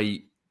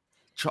I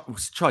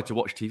tried to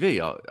watch TV.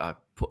 I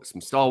put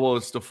some Star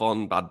Wars stuff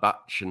on, Bad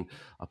Batch, and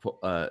I put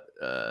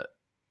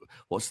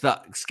what's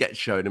that sketch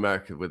show in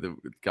America where the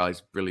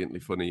guy's brilliantly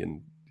funny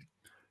and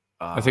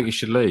I think you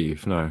should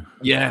leave. No.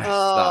 Yes.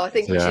 I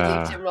think you should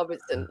leave Tim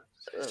Robertson.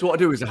 So what I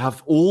do is I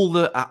have all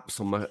the apps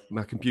on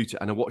my computer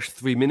and I watch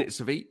 3 minutes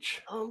of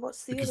each. Oh,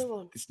 what's the other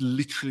one? It's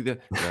literally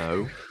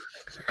no.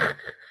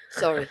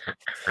 Sorry.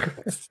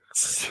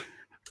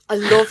 I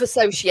love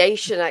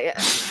association.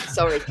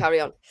 Sorry,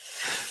 carry on.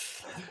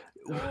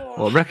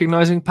 Well,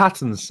 recognizing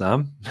patterns,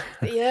 Sam.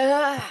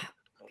 Yeah.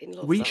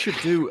 We should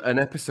do an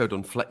episode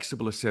on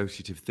flexible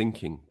associative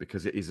thinking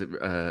because it is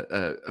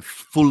a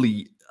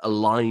fully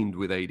aligned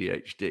with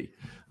ADHD.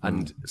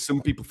 And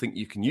some people think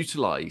you can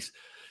utilize.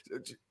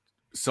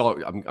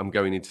 Sorry, I'm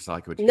going into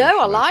psychoeducation.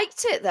 No, I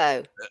liked it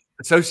though.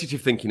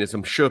 Associative thinking, as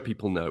I'm sure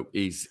people know,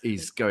 is the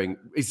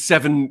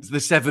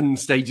 7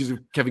 stages of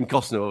Kevin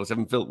Costner or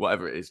 7 Phil,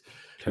 whatever it is.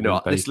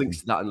 This links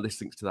to that and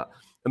this links to that.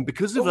 And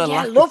because of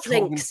lack of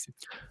links.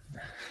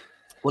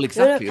 Well,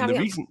 exactly. And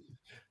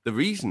the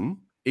reason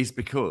is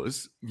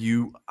because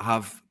you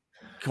have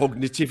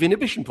cognitive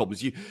inhibition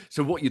problems.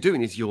 So what you're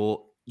doing is you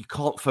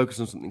can't focus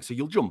on something, so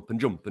you'll jump and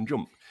jump and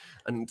jump.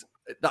 And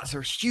that's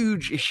a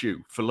huge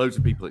issue for loads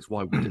of people. It's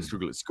why we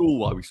struggle at school,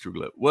 why we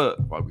struggle at work,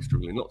 why we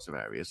struggle in lots of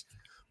areas.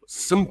 But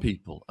some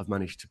people have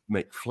managed to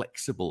make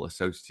flexible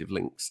associative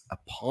links a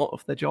part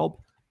of their job.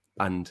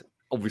 And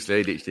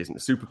obviously ADHD isn't a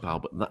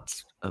superpower, but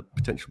that's a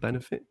potential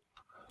benefit.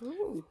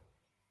 Ooh.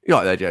 You're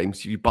right there,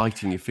 James. You're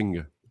biting your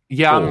finger.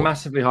 Yeah, I'm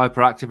massively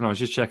hyperactive, and I was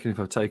just checking if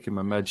I've taken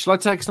my meds. Shall I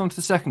take us on to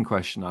the second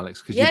question,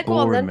 Alex? Because you're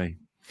boring me.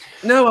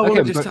 No, I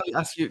want to just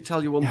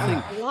tell you one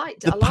thing.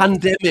 The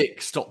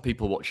pandemic stopped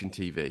people watching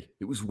TV.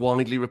 It was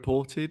widely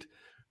reported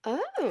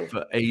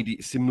for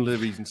similar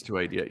reasons to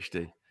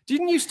ADHD.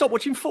 Didn't you stop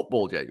watching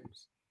football,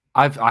 James?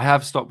 I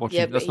have stopped watching.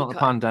 Yeah, that's not the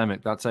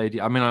pandemic. That's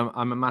ADHD. I mean,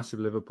 I'm a massive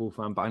Liverpool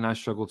fan, but I now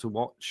struggle to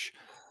watch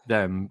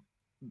them.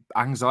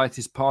 Anxiety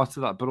is part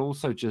of that, but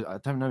also just I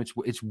don't know.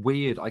 It's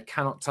weird. I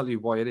cannot tell you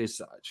why it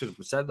is. I should have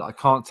said that. I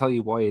can't tell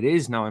you why it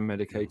is now I'm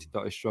medicated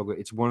that I struggle.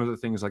 It's one of the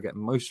things I get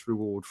most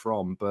reward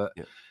from, but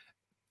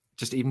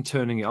just even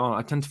turning it on,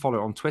 I tend to follow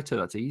it on Twitter.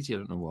 That's easy. I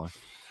don't know why.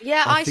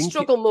 Yeah, I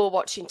struggle more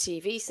watching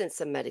TV since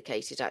I'm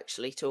medicated.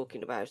 Actually,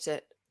 talking about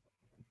it.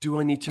 do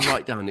I need to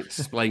write down and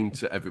explain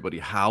to everybody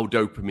how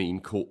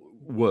dopamine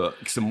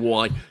works and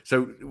why?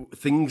 So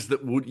things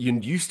that you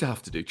used to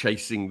have to do,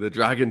 chasing the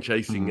dragon,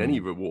 chasing any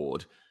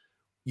reward,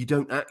 you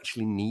don't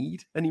actually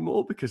need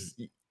anymore, because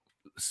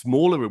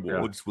smaller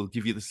rewards will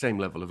give you the same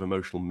level of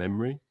emotional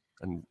memory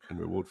and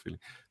reward feeling.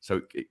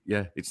 So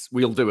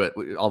we'll do it.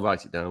 I'll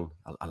write it down.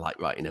 I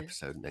like writing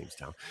episode names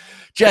down.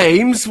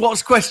 James,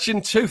 what's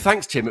question 2?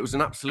 Thanks, Tim. It was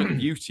an absolute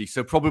beauty.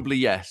 So probably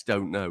yes,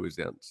 don't know is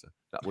the answer.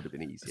 That would have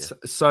been easier.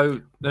 So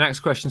the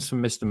next question is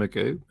from Mr.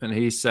 Magoo, and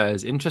he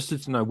says,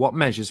 interested to know what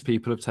measures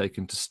people have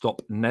taken to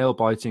stop nail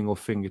biting or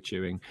finger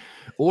chewing,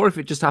 or if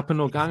it just happened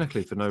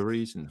organically for no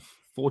reason.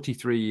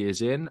 43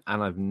 years in,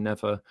 and I've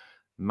never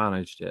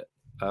managed it.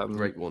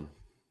 Great one.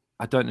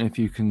 I don't know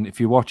if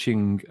you're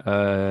watching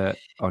on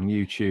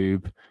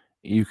YouTube,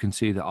 you can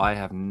see that I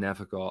have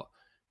never got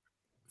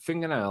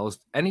fingernails.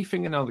 Any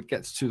fingernail that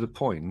gets to the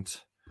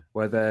point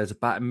where there's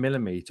about a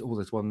millimeter,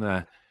 there's one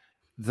there.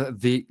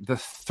 The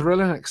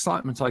thrill and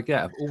excitement I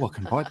get of, I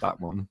can bite that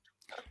one,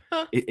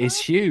 it is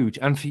huge.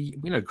 And for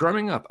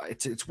growing up,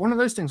 it's one of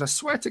those things. I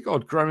swear to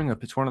God, growing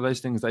up, it's one of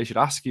those things they should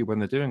ask you when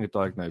they're doing a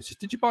diagnosis.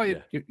 Did you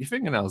bite your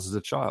fingernails as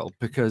a child?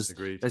 Because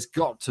there's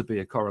got to be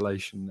a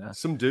correlation there.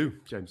 Some do,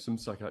 James. Some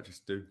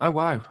psychiatrists do. Oh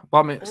wow!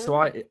 Well, I mean, so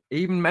I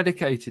even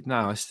medicated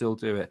now, I still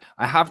do it.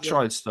 I have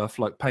tried stuff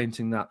like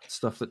painting that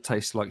stuff that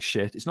tastes like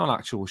shit. It's not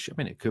actual shit.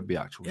 I mean, it could be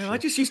actual shit. I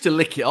just used to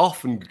lick it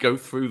off and go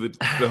through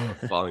the.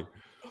 Fine.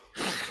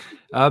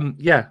 I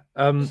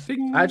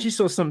actually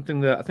saw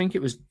something that I think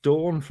it was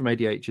Dawn from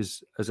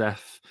ADH as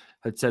F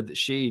had said that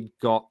she'd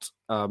got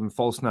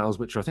false nails,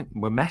 which I think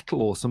were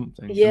metal or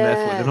something. And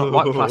therefore they're not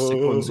like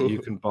plastic ones that you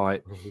can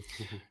bite.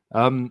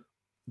 But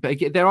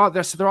again, there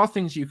are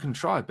things you can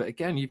try, but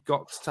again, you've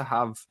got to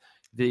have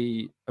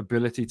the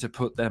ability to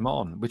put them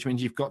on, which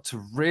means you've got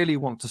to really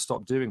want to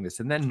stop doing this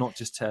and then not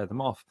just tear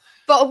them off.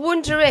 But I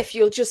wonder if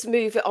you'll just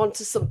move it on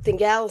to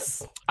something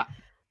else.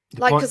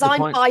 Because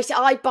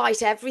I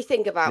bite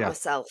everything about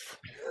myself.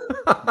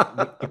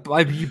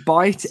 You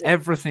bite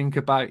everything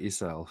about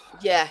yourself.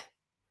 Yeah.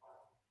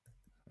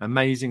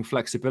 Amazing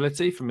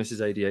flexibility from Mrs.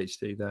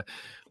 ADHD there.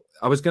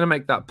 I was going to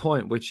make that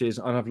point, which is,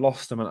 and I've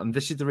lost them, and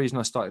this is the reason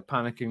I started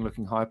panicking,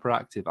 looking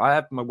hyperactive. I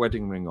had my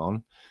wedding ring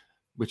on,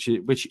 which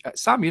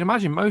Sam, you'd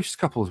imagine most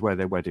couples wear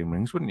their wedding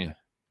rings, wouldn't you?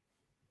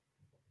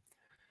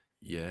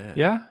 Yeah.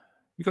 Yeah?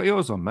 You got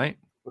yours on, mate?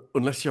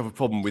 Unless you have a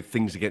problem with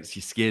things against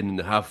your skin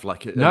and have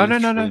like a no,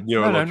 not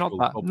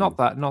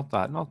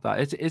that.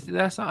 Is it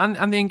there? Some,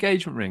 and the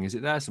engagement ring, is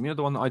it there? Some,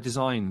 the one that I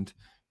designed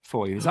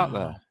for you, is that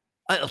there?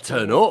 It'll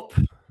turn up.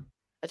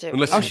 I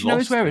don't. She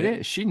knows where it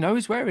is. She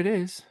knows where it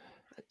is.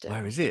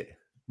 Where is it?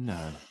 No,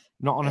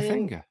 not on a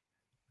finger.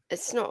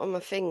 It's not on my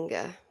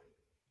finger.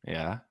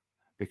 Yeah,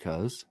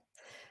 because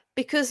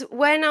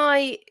when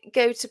I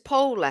go to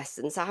pole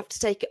lessons, I have to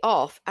take it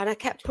off, and I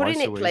kept putting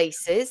it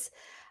places,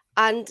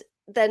 and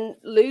then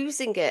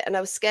losing it, and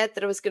I was scared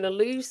that I was going to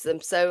lose them,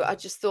 so I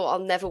just thought I'll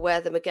never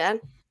wear them again.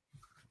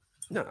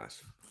 No,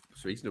 that's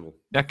reasonable.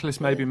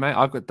 Necklace, maybe, mate.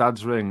 I've got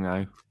Dad's ring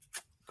now.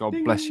 God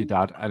bless you,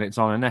 Dad, and it's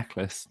on a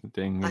necklace.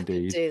 Ding,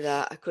 indeed.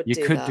 I could do that.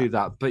 You could do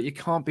that, but you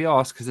can't be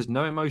asked because there's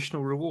no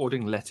emotional reward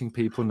in letting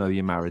people know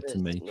you're married to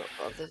me.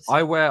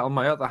 I wear, on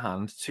my other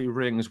hand, 2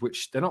 rings,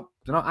 which they're not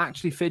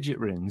actually fidget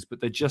rings, but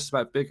they're just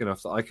about big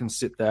enough that I can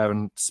sit there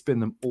and spin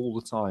them all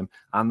the time.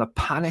 And the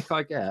panic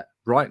I get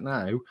right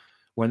now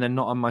when they're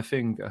not on my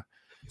finger.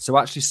 So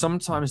actually,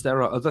 sometimes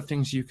there are other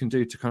things you can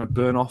do to kind of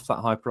burn off that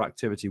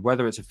hyperactivity,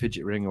 whether it's a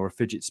fidget ring or a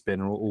fidget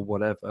spinner or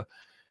whatever.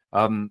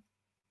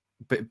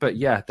 But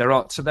yeah, there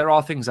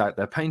are things out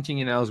there. Painting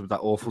your nails with that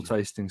awful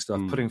tasting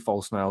stuff, putting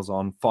false nails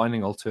on,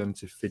 finding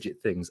alternative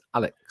fidget things.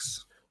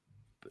 Alex.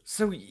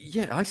 So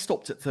yeah, I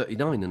stopped at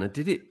 39, and I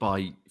did it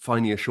by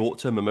finding a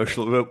short-term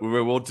emotional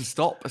reward to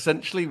stop,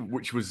 essentially,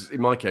 which was, in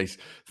my case,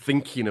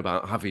 thinking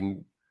about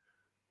having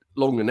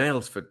longer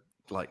nails for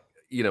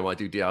I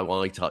do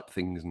DIY type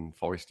things and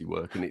foresty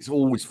work, and it's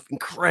always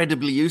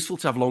incredibly useful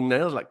to have long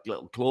nails, like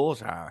little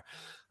claws,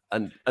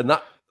 and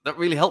that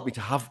really helped me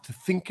to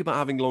think about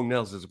having long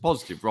nails as a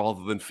positive,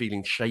 rather than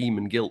feeling shame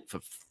and guilt for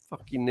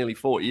fucking nearly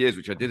 40 years,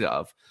 which I did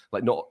have.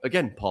 Like, not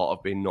again, part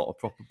of being not a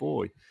proper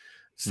boy.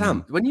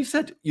 Sam, when you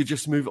said you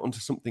just move it on to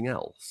something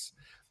else,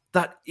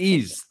 that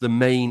is the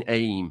main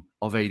aim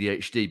of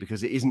ADHD,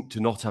 because it isn't to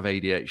not have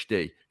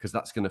ADHD, because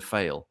that's going to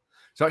fail.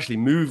 So actually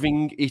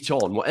moving it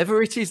on,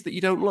 whatever it is that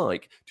you don't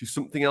like, to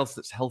something else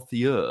that's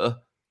healthier,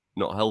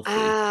 not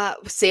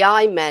healthy. See,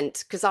 I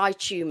meant, because I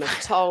chew my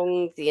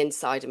tongue, the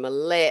inside of my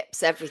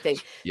lips, everything.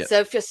 Yep. So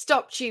if you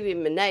stop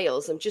chewing my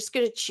nails, I'm just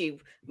going to chew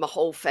my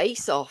whole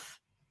face off.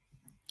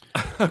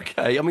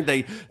 Okay. I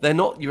mean, they're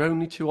not your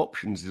only 2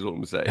 options, is what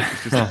I'm saying.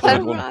 It's just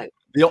right.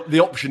 The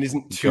option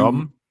isn't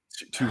to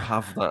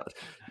have that.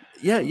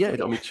 Yeah.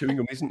 I mean, chewing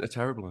gum isn't a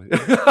terrible idea.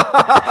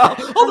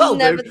 I've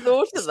never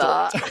thought of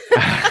that.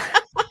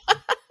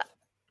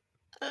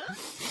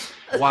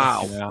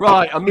 Wow. Yeah.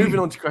 Right, I'm moving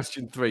on to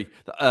question 3.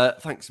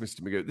 Thanks,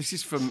 Mr. Magoo. This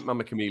is from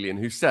Mama Chameleon,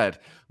 who said,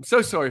 I'm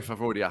so sorry if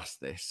I've already asked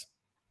this.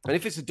 And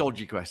if it's a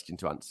dodgy question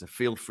to answer,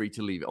 feel free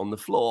to leave it on the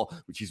floor,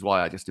 which is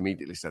why I just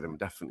immediately said I'm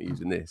definitely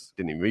using this.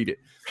 Didn't even read it.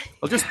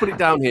 I'll just put it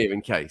down here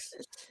in case.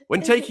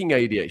 When taking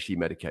ADHD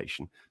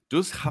medication,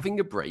 does having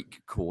a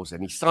break cause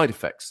any side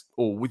effects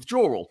or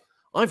withdrawal?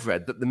 I've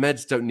read that the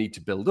meds don't need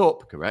to build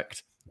up,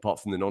 correct, apart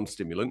from the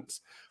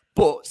non-stimulants.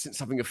 But since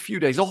having a few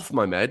days off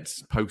my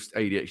meds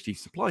post-ADHD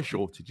supply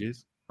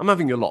shortages, I'm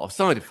having a lot of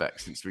side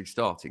effects since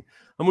restarting.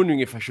 I'm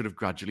wondering if I should have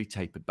gradually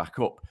tapered back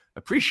up.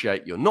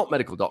 Appreciate you're not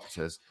medical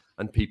doctors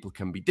and people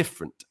can be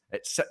different,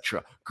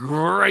 etc.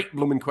 Great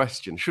blooming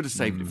question. Should have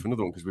saved it for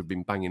another one because we've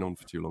been banging on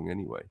for too long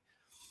anyway.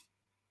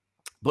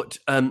 But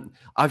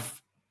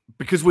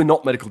because we're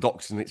not medical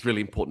doctors and it's really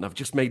important, I've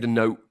just made a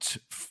note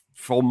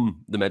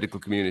from the medical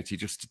community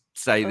just to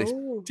say this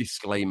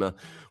disclaimer,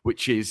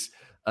 which is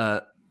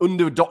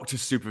under a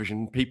doctor's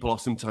supervision, people are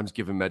sometimes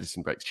given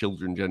medicine breaks,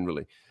 children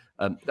generally.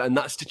 And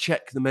that's to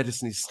check the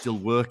medicine is still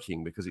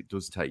working because it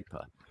does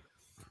taper.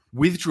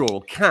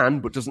 Withdrawal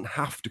can, but doesn't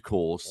have to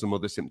cause some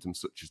other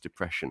symptoms such as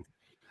depression.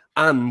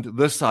 And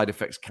the side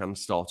effects can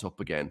start up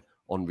again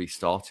on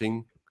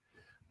restarting.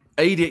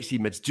 ADHD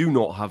meds do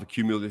not have a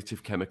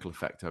cumulative chemical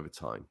effect over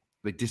time.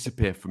 They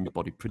disappear from your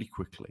body pretty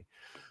quickly.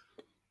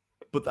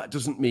 But that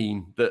doesn't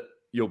mean that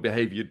your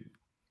behavior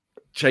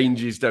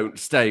changes don't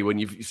stay when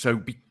you've... So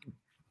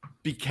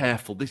be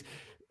careful.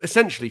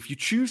 Essentially, if you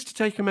choose to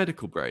take a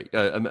medical break,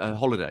 a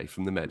holiday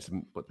from the meds,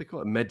 what they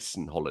call it, a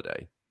medicine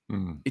holiday,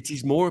 it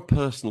is more a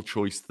personal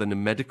choice than a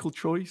medical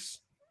choice.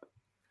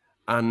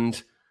 And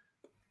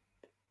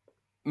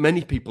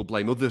many people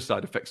blame other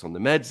side effects on the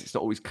meds. It's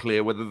not always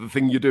clear whether the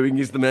thing you're doing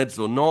is the meds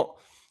or not.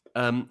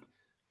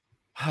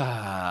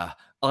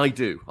 I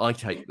do. I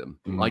take them.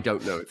 I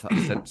don't know if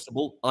that's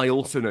sensible. I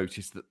also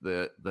noticed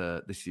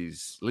that this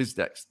is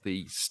Lizdex,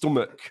 the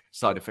stomach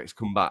side effects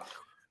come back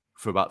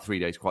for about 3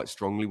 days quite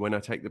strongly when I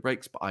take the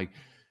breaks, but I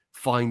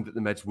find that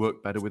the meds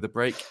work better with a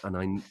break,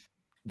 and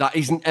that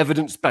isn't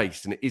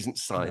evidence-based and it isn't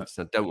science.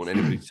 I don't want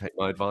anybody to take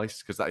my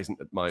advice because that isn't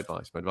my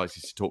advice. My advice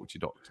is to talk to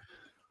your doctor.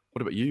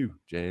 What about you,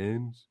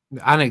 James?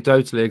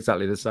 Anecdotally,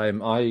 exactly the same.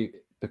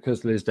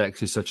 Because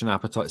Lizdex is such an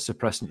appetite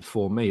suppressant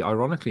for me,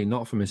 ironically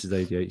not for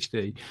Mrs.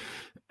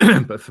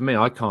 ADHD, but for me,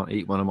 I can't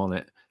eat when I'm on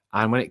it.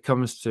 And when it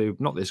comes to,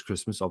 not this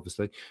Christmas,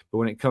 obviously, but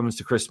when it comes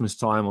to Christmas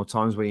time or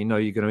times where you know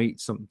you're going to eat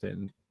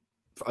something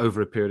for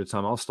over a period of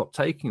time, I'll stop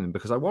taking them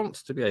because I want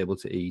to be able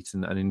to eat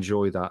and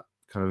enjoy that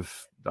kind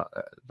of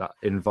that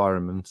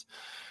environment.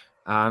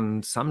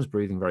 And Sam's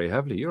breathing very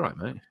heavily. You're right,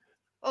 mate.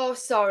 Oh,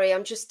 sorry.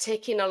 I'm just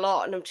taking a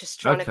lot and I'm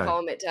just trying to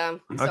calm it down.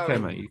 Sorry. Okay,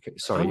 mate. You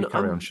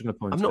carry on. Shouldn't have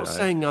pointed I'm not it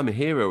saying I'm a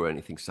hero or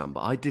anything, Sam,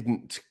 but I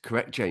didn't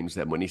correct James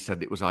then when he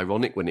said it was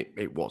ironic when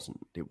it wasn't.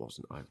 It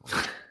wasn't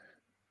ironic.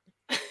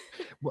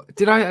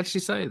 Did I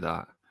actually say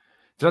that?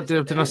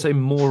 Did I say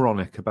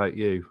moronic about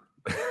you?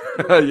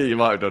 Yeah, you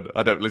might have done.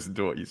 I don't listen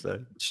to what you say.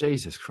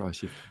 Jesus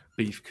Christ, you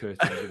beef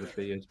curtains with a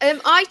beard.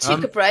 I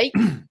took a break.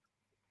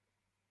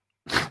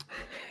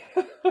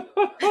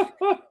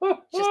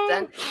 Just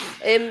then.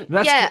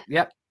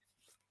 Yeah.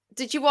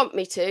 Did you want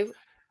me to?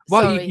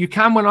 Well, you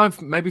can when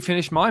I've maybe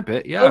finished my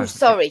bit. Yeah. Oh,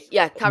 sorry.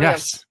 Yeah, carry on.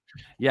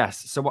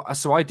 Yes.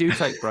 So I do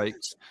take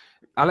breaks.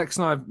 Alex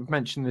and I have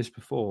mentioned this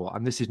before,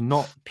 and this is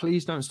not,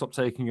 please don't stop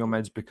taking your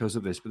meds because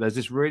of this, but there's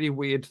this really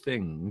weird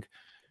thing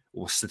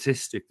or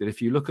statistic that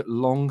if you look at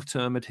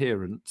long-term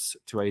adherence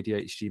to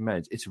ADHD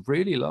meds, it's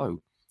really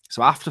low.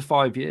 So after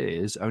 5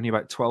 years, only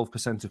about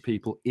 12% of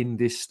people in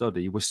this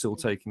study were still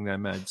taking their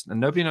meds. And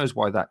nobody knows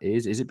why that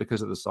is. Is it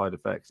because of the side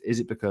effects?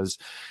 Is it because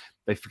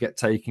they forget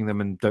taking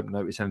them and don't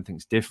notice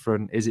anything's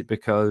different? Is it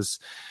because,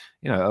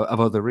 of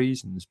other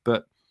reasons?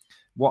 But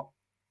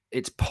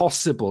it's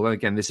possible, and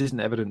again, this isn't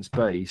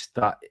evidence-based,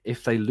 that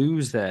if they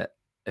lose their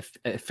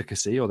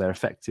efficacy or their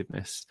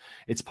effectiveness,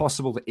 it's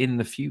possible that in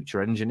the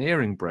future,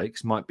 engineering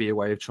breaks might be a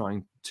way of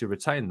trying to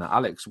retain that.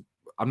 Alex,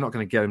 I'm not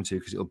going to get him to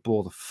because it'll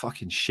bore the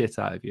fucking shit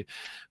out of you.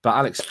 But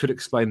Alex could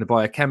explain the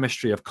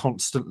biochemistry of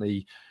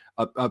constantly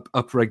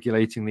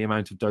upregulating the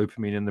amount of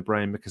dopamine in the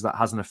brain because that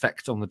has an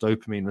effect on the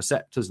dopamine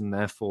receptors, and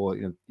therefore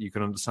you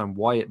can understand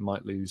why it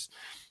might lose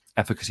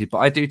efficacy. But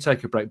I do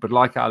take a break. But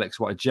like Alex,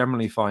 what I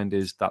generally find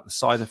is that the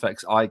side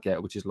effects I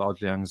get, which is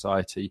largely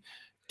anxiety,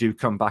 do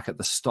come back at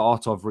the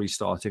start of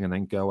restarting and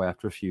then go away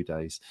after a few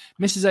days.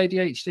 Mrs.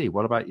 ADHD,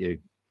 what about you?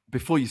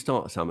 Before you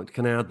start, Sam,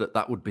 can I add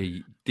that would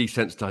be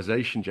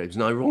desensitization, James?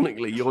 And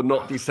ironically, you're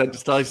not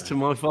desensitized to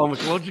my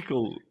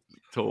pharmacological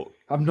talk.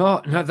 I'm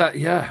not. No,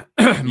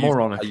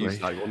 Moronically. I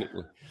used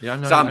ironically. Yeah, I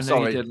know, Sam, I know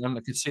sorry. You did, and I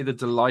could see the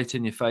delight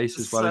in your face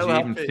as well as you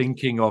even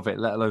thinking of it,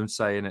 let alone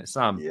saying it.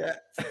 Sam. Yeah.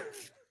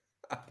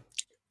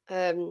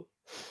 Meds.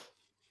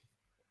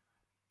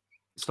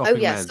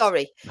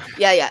 Sorry.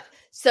 Yeah.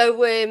 So,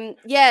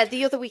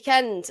 the other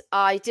weekend,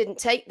 I didn't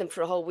take them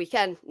for a whole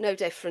weekend. No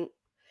different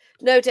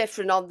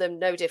on them.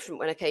 No different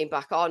when I came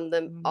back on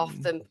them, off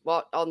them,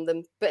 on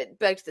them, but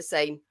both the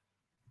same.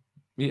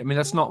 I mean,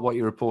 that's not what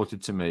you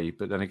reported to me,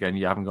 but then again,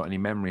 you haven't got any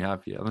memory,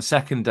 have you? On the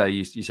second day,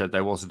 you said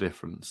there was a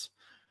difference.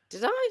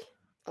 Did I?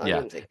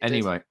 Yeah.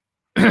 Anyway,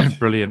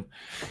 brilliant.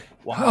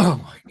 Wow. Oh,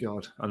 my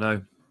God. I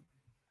know.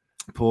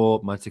 Poor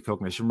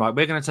metacognition. Right,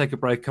 we're going to take a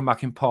break, come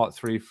back in part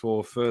 3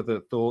 for further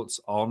thoughts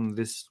on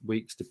this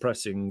week's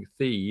depressing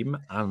theme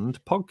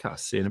and podcast.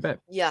 See you in a bit.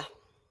 Yeah.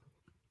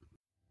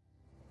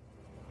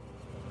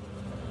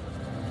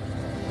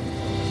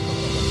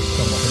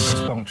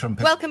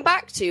 Welcome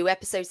back to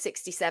episode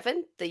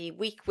 67, the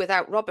week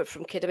without Robert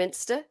from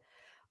Kidderminster,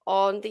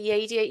 on the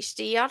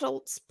ADHD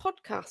Adults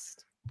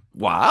podcast.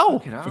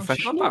 Wow,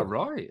 professional. Got that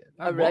right.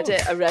 I read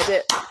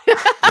it.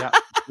 Yeah,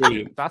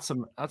 brilliant. That's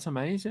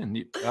amazing. Do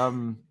you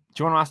want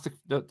to ask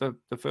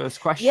the first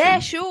question? Yeah,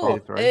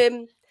 sure.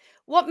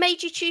 What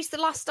made you choose the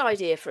last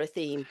idea for a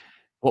theme?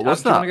 What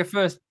was that? Do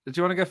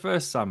you want to go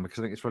first, Sam? Because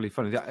I think it's really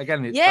funny.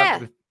 Again,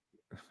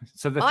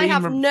 so the I theme,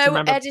 have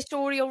no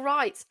editorial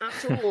rights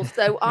at all,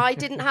 so I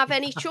didn't have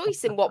any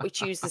choice in what we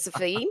choose as a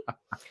theme.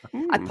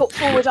 I put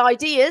forward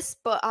ideas,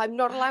 but I'm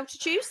not allowed to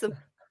choose them.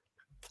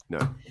 No.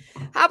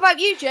 How about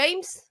you,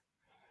 James?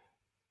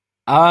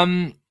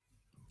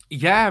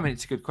 Yeah, I mean,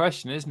 it's a good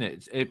question, isn't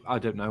it? I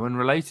don't know.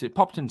 Unrelated, it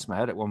popped into my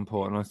head at one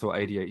point, and I thought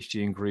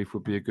ADHD and grief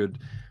would be a good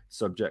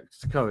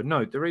subject to cover.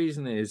 No, the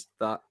reason is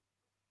that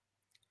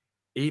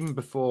even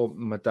before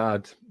my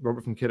dad,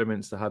 Robert from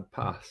Kidderminster, had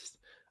passed,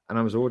 and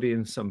I was already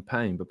in some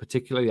pain, but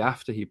particularly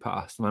after he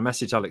passed, and I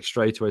messaged Alex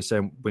straight away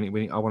saying,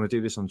 I want to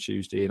do this on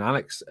Tuesday. And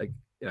Alex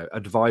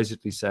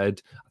advisedly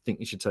said, I think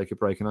you should take a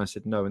break. And I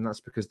said, no. And that's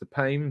because the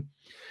pain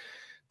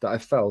that I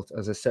felt,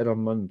 as I said on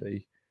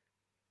Monday,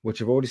 which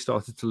I've already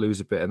started to lose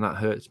a bit, and that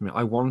hurts me.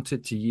 I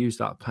wanted to use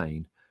that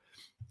pain.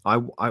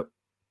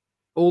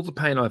 All the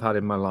pain I've had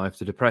in my life,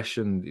 the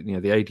depression,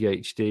 the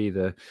ADHD,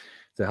 the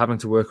having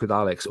to work with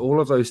Alex, all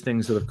of those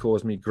things that have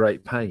caused me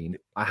great pain,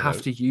 I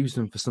have to use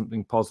them for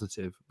something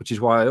positive, which is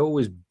why I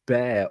always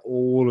bear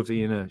all of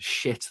the inner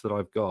shit that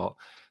I've got,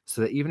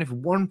 so that even if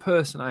one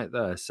person out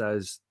there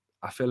says,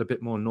 I feel a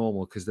bit more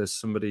normal because there's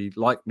somebody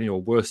like me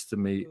or worse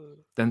than me,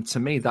 then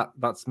to me,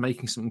 that's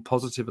making something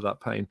positive of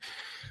that pain.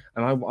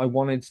 And I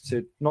wanted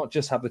to not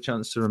just have the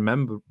chance to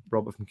remember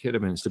Robert from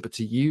Kidderminster, but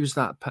to use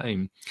that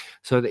pain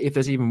so that if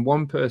there's even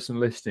one person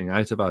listening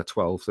out of our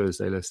 12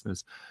 Thursday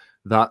listeners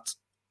that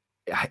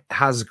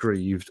has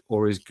grieved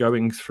or is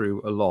going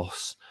through a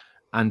loss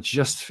and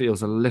just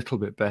feels a little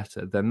bit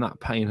better, then that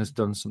pain has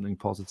done something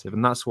positive.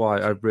 And that's why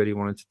I really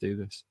wanted to do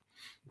this.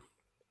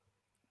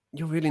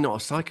 You're really not a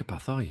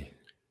psychopath, are you?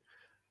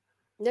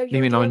 No,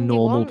 you mean I'm a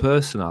normal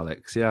person,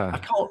 Alex? Yeah.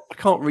 I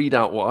can't read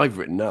out what I've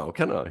written now,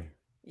 can I?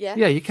 Yeah.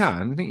 Yeah, you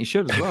can. I think you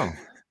should as well.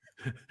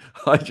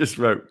 I just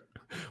wrote,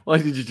 why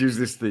did you choose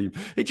this theme?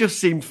 It just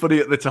seemed funny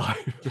at the time.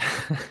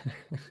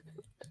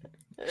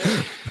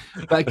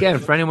 But again,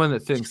 for anyone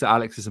that thinks that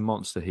Alex is a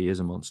monster, he is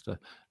a monster.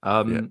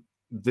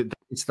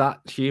 It's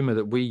that humor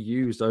that we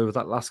used over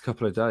that last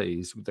couple of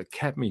days that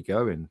kept me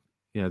going.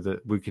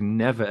 That we can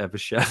never ever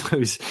share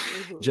those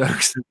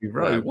jokes that we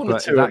wrote. Right, one or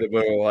two of them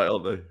were all right,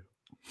 aren't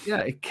they? Yeah,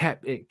 it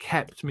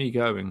kept me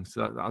going.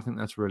 So I think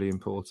that's really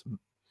important.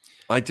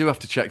 I do have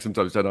to check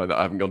sometimes, don't I, that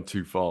I haven't gone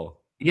too far.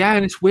 Yeah,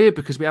 and it's weird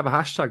because we have a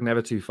hashtag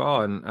never too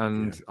far,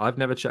 and I've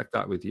never checked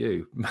that with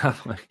you. I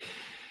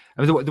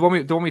mean, the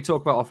one we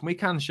talk about often, we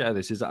can share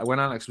this, is that when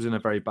Alex was in a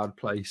very bad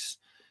place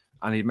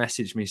and he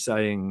messaged me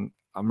saying,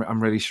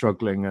 I'm really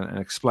struggling, and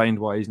explained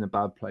why he's in a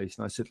bad place.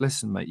 And I said,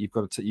 listen, mate, you've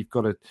got to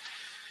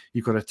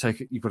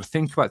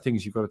think about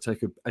things. You've got to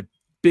take a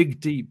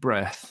big deep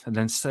breath and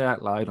then say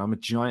out loud, I'm a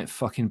giant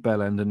fucking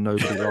bellend and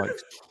nobody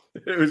likes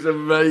it. It was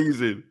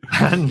amazing.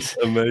 And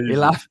amazing.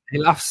 He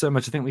laughed so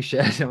much. I think we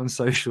shared it on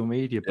social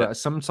media, but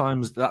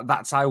sometimes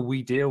that's how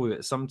we deal with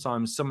it.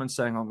 Sometimes someone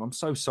saying, I'm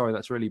so sorry,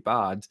 that's really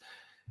bad,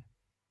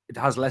 it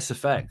has less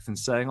effect than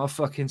saying, oh,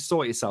 fucking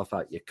sort yourself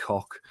out, you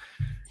cock.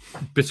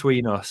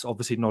 Between us,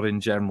 obviously not in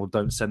general.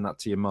 Don't send that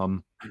to your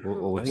mum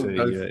or to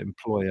your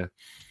employer.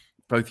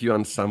 Both you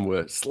and Sam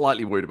were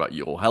slightly worried about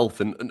your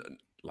health and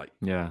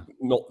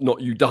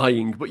not you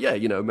dying, but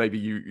maybe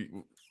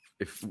you.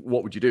 If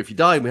what would you do if you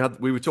die? And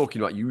we were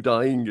talking about you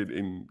dying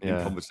in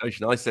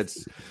conversation. I said,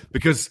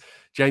 because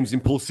James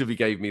impulsively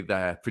gave me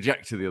their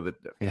projector the other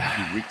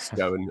few weeks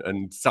ago,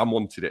 and Sam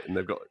wanted it, and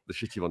they've got the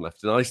shitty one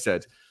left. And I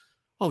said,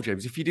 oh,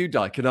 James, if you do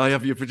die, can I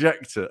have your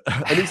projector?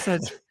 And he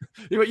said,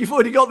 you've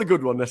already got the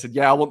good one. And I said,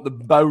 yeah, I want them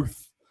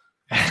both.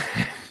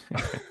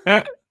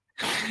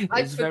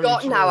 I'd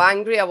forgotten how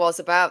angry I was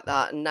about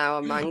that, and now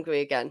I'm angry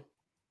again.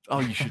 Oh,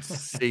 you should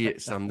see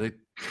it, Sam.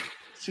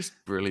 It's just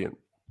brilliant.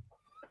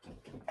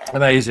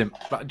 Amazing.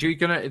 But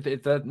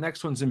the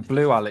next one's in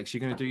blue, Alex,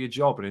 you're going to do your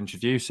job and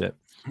introduce it.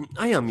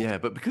 I am, yeah.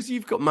 But because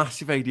you've got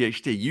massive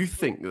ADHD, you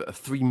think that a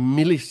 3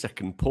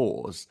 millisecond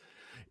pause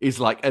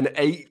is like an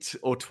 8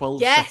 or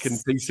 12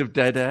 second piece of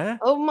dead air.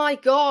 Oh my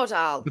God,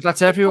 Al. But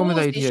that's everyone with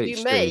ADHD.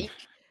 You make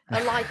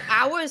are like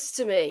hours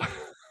to me.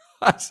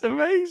 That's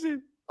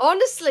amazing.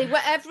 Honestly,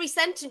 where every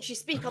sentence you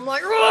speak, I'm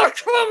like, oh,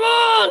 come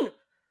on.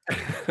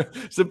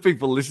 Some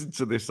people listen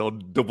to this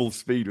on double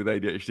speed with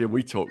ADHD and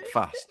we talk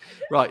fast.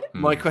 Right.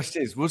 My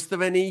question is, was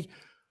there any,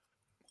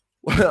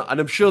 and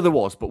I'm sure there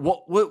was, but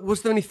what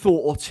was there any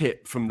thought or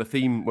tip from the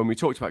theme when we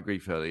talked about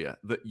grief earlier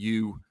that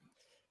you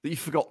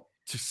forgot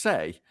to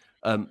say?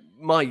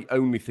 My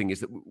only thing is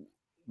that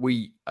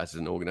we, as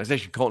an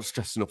organisation, can't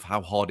stress enough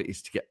how hard it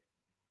is to get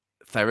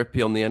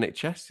therapy on the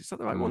NHS. Is that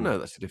the right one? No,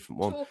 that's a different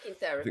one. Talking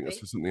therapy. I think that's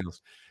for something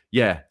else.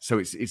 Yeah, so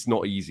it's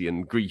not easy,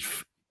 and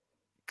grief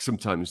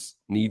sometimes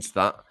needs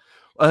that.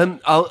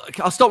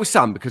 I'll start with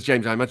Sam, because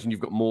James, I imagine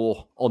you've got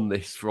more on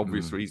this for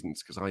obvious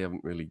reasons, because I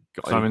haven't really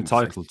got. So I'm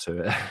entitled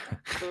to it.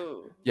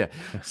 Yeah,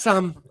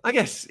 Sam, I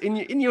guess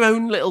in your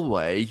own little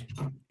way,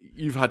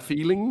 you've had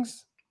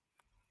feelings.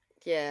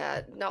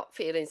 Yeah, not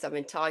feelings I'm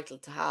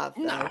entitled to have.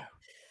 No.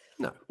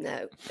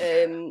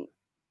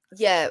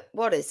 Yeah,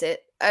 what is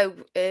it? Oh,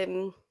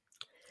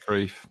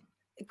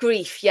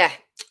 grief. Yeah.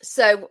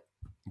 So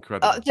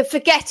Incredible. the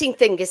forgetting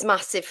thing is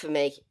massive for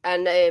me,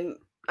 and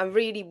I'm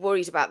really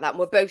worried about that. And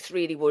we're both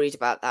really worried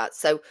about that.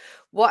 So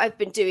what I've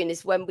been doing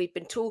is, when we've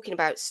been talking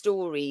about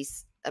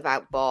stories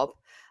about Bob,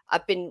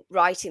 I've been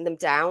writing them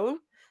down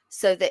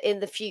so that in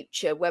the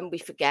future, when we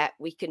forget,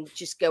 we can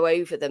just go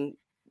over them,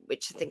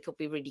 which I think will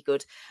be really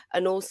good.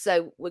 And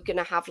also, we're going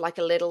to have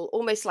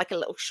almost like a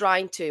little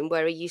shrine to him,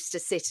 where he used to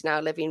sit in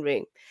our living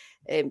room,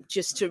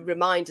 just to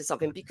remind us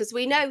of him, because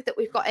we know that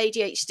we've got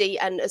ADHD,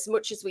 and as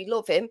much as we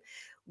love him,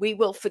 we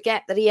will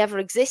forget that he ever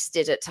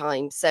existed at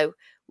times. So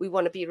we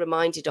want to be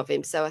reminded of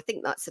him. So I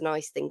think that's a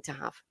nice thing to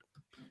have.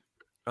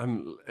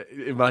 I'm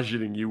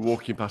imagining you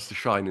walking past the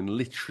shrine and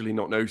literally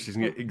not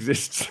noticing it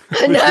exists.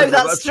 No,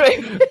 that's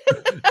true.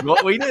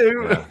 What we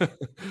do. Yeah.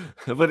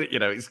 But,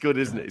 it's good,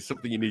 isn't it? It's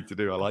something you need to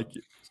do. I like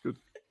it. It's good.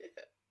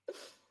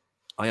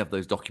 I have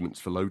those documents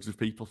for loads of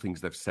people,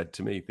 things they've said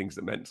to me, things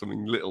that meant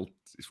something little.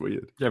 It's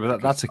weird. Yeah,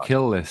 but that's a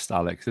kill list,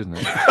 Alex, isn't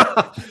it?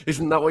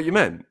 Isn't that what you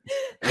meant?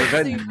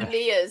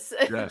 Souvenirs.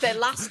 Yeah. Their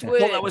last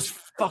word. Well, that was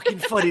fucking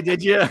funny,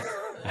 did you?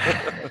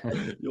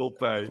 You'll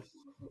pay.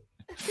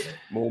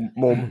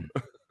 Mum.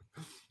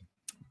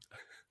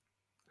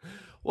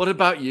 What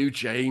about you,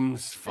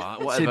 James?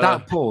 See,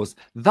 that pause.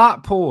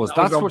 That's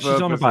what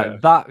she's on about. Yeah.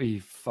 That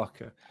you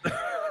fucker.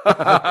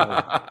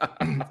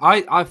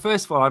 I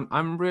first of all,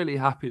 I'm really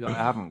happy that I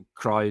haven't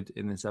cried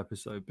in this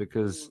episode,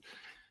 because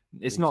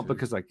it's not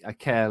because I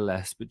care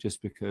less, but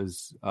just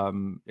because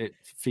it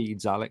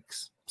feeds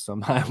Alex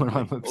somehow when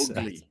I'm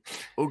upset.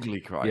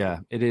 Ugly cry. Yeah,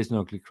 it is an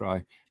ugly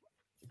cry.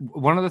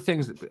 One of the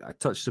things that I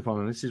touched upon,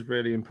 and this is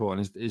really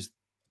important, is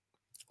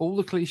all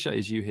the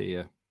cliches you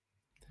hear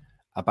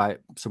about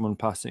someone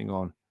passing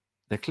on.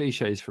 They're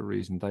cliches for a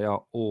reason. They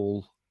are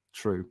all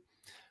true.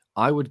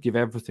 I would give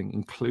everything,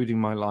 including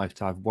my life,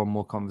 to have one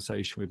more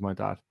conversation with my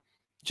dad.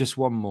 Just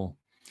one more.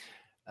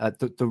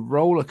 The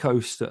roller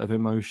coaster of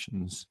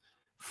emotions,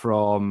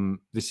 from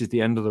this is the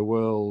end of the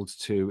world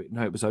to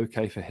no, it was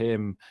okay for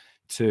him,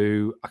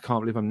 to I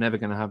can't believe I'm never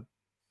going to have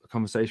a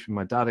conversation with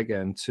my dad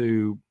again,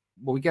 to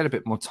well, we get a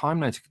bit more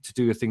time now to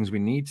do the things we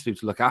need to do,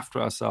 to look after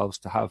ourselves,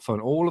 to have fun.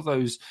 All of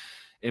those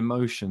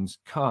emotions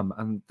come,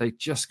 and they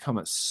just come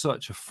at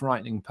such a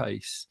frightening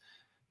pace.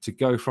 To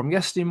go from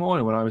yesterday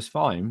morning when I was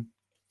fine,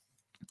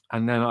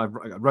 and then I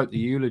wrote the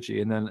eulogy,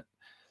 and then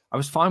I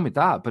was fine with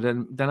that, but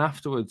then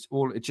afterwards,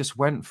 it just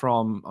went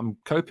from I'm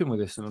coping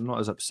with this and I'm not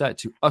as upset,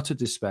 to utter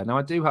despair. Now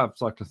I do have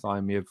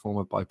cyclothymia, a form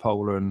of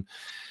bipolar, and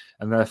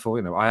therefore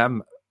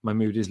my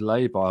mood is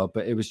labile,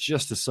 but it was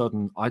just a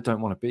sudden, I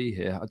don't want to be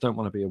here. I don't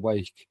want to be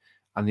awake.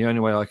 And the only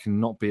way I can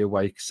not be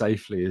awake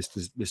safely is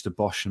to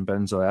bosh and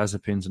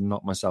benzodiazepines and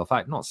knock myself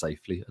out. Not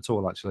safely at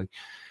all, actually.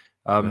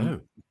 No.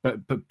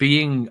 But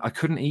I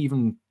couldn't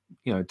even,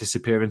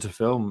 disappear into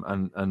film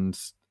and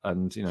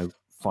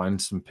find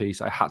some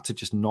peace. I had to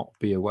just not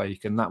be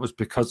awake. And that was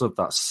because of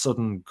that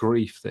sudden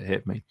grief that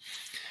hit me.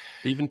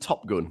 Even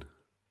Top Gun?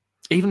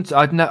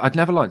 I'd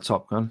never liked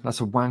Top Gun. That's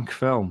a wank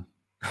film.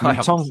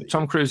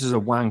 Tom Cruise is a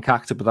wank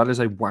actor, but that is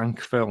a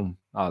wank film,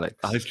 Alex.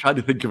 I was trying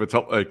to think of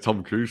a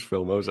Tom Cruise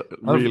film. I was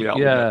really out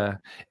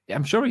there.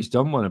 I'm sure he's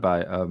done one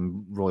about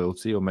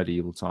royalty or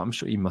medieval time. I'm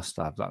sure he must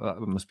have.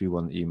 That must be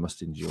one that you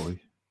must enjoy.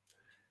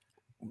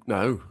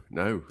 No.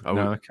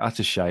 That's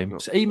a shame.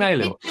 So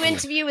email him. Did you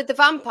interview with the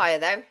vampire,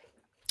 though?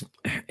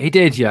 He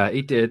did,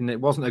 and it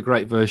wasn't a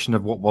great version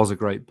of what was a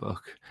great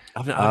book.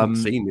 I haven't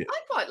seen it. I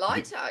quite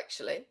liked it,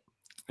 actually.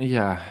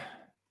 Yeah.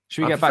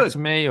 Should we get back to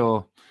me,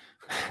 or...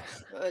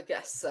 I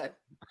guess so.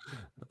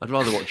 I'd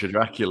rather watch a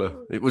Dracula.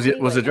 Was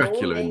a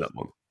Dracula in that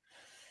one?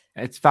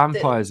 It's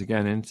vampires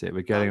again, isn't it?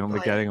 We're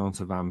getting on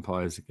to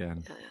vampires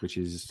again, which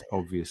is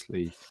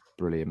obviously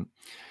brilliant.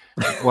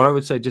 What I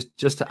would say,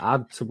 just to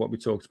add to what we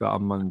talked about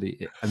on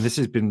Monday, and this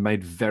has been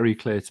made very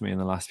clear to me in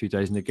the last few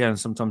days, and again,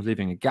 sometimes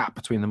leaving a gap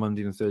between the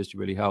Monday and the Thursday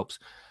really helps.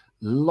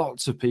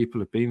 Lots of people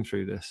have been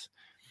through this.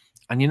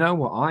 And you know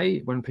what?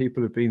 When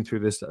people have been through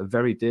this that are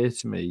very dear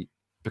to me,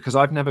 because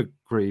I've never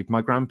grieved.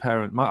 My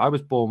grandparent, I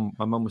was born,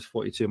 my mum was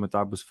 42, my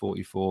dad was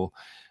 44.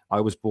 I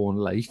was born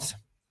late.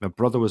 My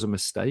brother was a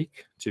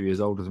mistake, 2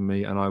 years older than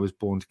me, and I was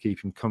born to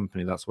keep him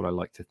company. That's what I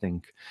like to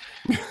think.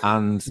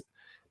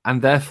 And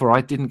therefore,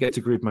 I didn't get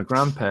to grieve my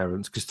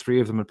grandparents because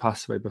 3 of them had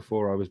passed away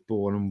before I was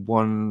born, and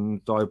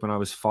 1 died when I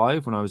was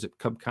 5, when I was at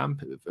Cub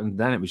Camp. And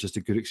then it was just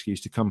a good excuse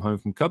to come home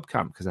from Cub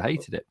Camp because I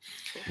hated it.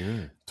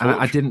 Yeah, and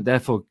I didn't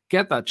therefore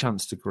get that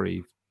chance to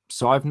grieve.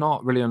 So I've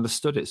not really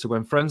understood it. So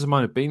when friends of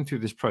mine have been through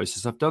this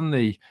process, I've done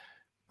the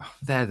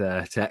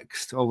there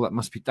text. Oh, that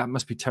must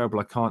be terrible.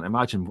 I can't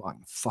imagine. Well, I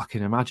can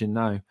fucking imagine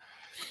now.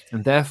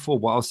 And therefore,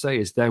 what I'll say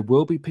is there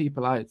will be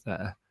people out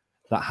there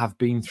that have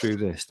been through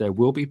this. There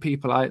will be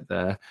people out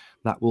there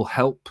that will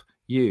help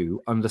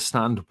you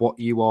understand what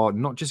you are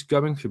not just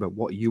going through, but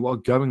what you are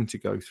going to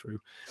go through.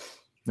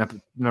 Now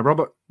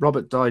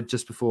Robert died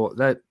just before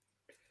that.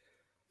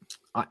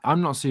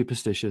 I'm not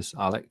superstitious,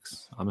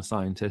 Alex. I'm a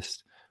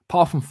scientist.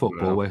 Apart from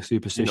football, where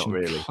superstition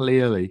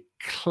really.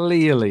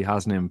 clearly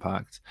has an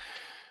impact.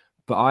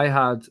 But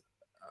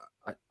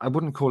I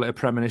wouldn't call it a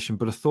premonition,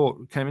 but a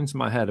thought came into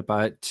my head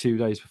about 2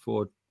 days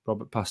before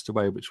Robert passed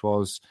away, which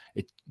was,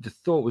 the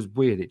thought was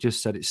weird. It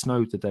just said it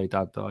snowed the day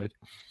Dad died.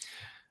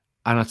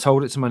 And I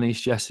told it to my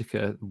niece,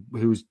 Jessica,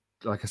 who's,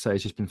 like I say,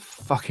 has just been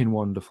fucking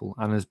wonderful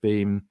and was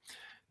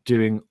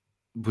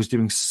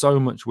doing so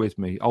much with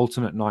me,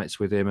 alternate nights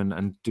with him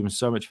and doing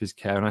so much of his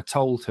care. And I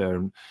told her,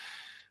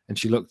 and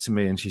she looked to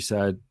me and she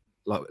said,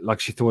 like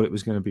she thought it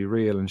was going to be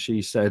real. And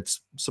she said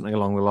something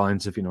along the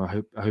lines of,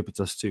 I hope it's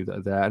us two that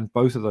are there. And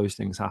both of those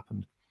things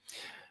happened.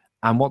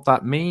 And what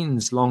that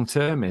means long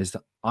term is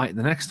that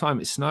the next time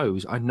it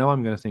snows, I know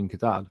I'm going to think of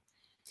Dad.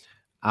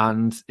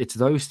 And it's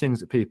those things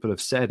that people have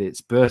said.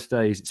 It's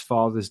birthdays, it's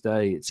Father's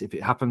Day. It's if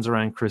it happens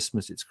around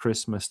Christmas, it's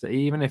Christmas. That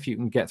even if you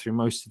can get through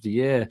most of the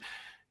year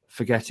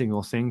forgetting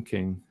or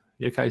thinking,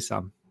 you okay,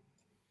 Sam?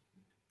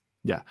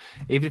 Yeah.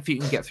 Even if you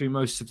can get through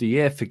most of the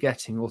year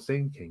forgetting or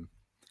thinking,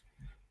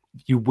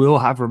 you will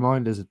have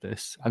reminders of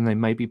this, and they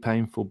may be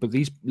painful. But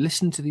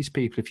listen to these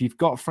people. If you've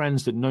got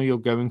friends that know you're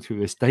going through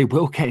this, they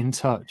will get in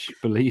touch.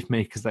 Believe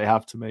me, because they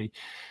have to me.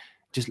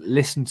 Just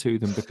listen to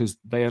them because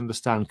they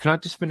understand. Can I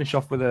just finish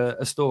off with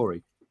a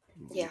story?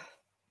 Yeah.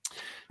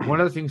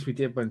 One of the things we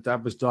did when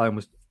Dad was dying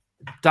was,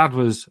 Dad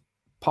was,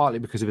 partly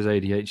because of his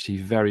ADHD,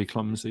 very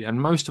clumsy.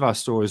 And most of our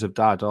stories of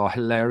Dad are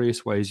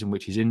hilarious ways in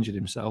which he's injured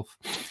himself.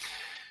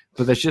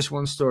 But there's just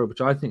one story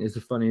which I think is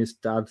the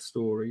funniest Dad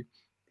story.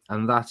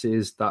 And that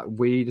is that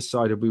we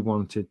decided we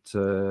wanted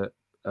to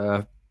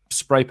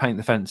spray paint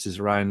the fences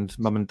around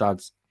Mum and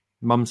Dad's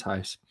mum's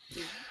house.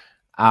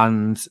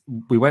 And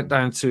we went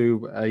down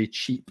to a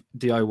cheap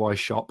DIY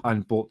shop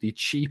and bought the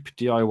cheap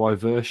DIY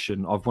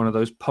version of one of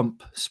those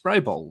pump spray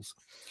bowls.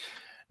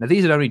 Now,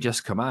 these had only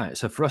just come out.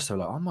 So for us, they're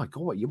like, oh my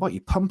God, what?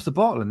 You pump the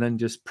bottle and then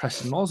just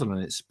press the nozzle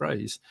and it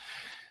sprays.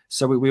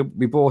 So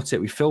we bought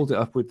it. We filled it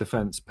up with the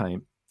fence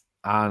paint.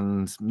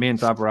 And me and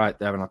Dad were out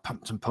there and I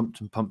pumped and pumped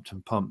and pumped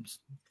and pumped.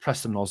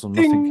 Pressed the nozzle,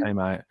 nothing came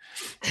out.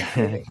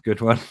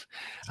 Good one.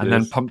 And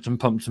then pumped and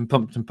pumped and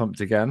pumped and pumped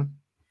again.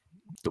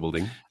 Double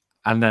ding.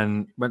 And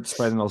then went to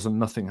spray the nozzle and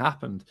nothing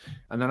happened.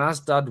 And then as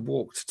Dad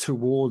walked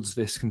towards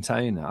this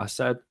container, I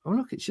said, oh,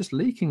 look, it's just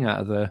leaking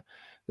out of the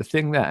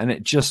thing there. And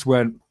it just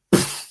went,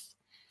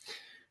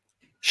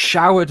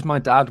 showered my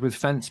dad with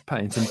fence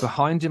paint. And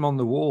behind him on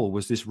the wall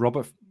was this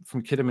Robert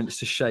from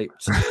Kidderminster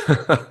shaped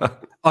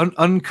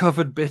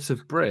uncovered bit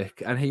of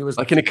brick. And he was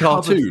like in a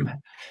cartoon.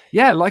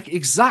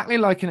 Exactly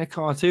like in a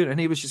cartoon. And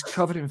he was just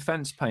covered in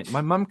fence paint.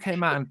 My mum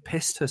came out and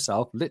pissed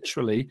herself,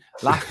 literally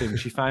laughing.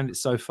 She found it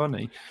so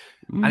funny.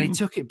 And he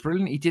took it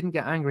brilliant. He didn't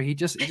get angry. He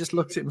just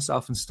looked at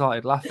himself and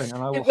started laughing.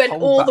 And it went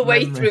all the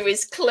way through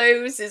his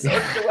clothes, his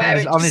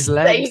underwear, on his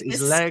legs.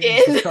 His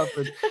legs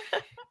covered.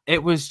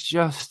 It was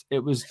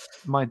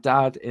my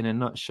dad in a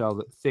nutshell,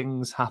 that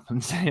things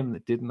happened to him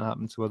that didn't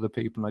happen to other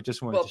people. And I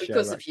just wanted to share that.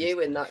 Well, because of you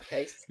in that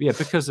case. Yeah,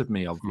 because of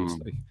me,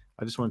 obviously.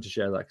 I just wanted to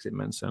share that because it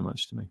meant so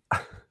much to me.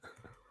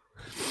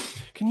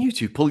 Can you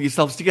two pull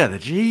yourselves together?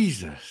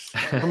 Jesus.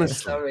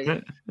 Honestly.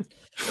 Sorry.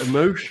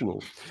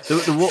 Emotional.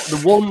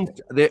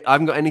 I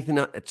haven't got anything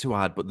to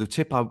add, but the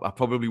tip I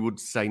probably would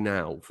say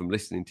now from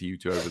listening to you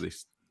two over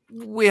this,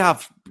 we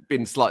have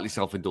been slightly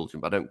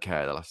self-indulgent, but I don't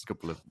care the last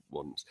couple of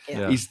ones,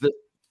 is that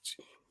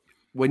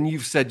when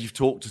you've said you've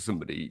talked to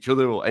somebody, each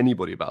other or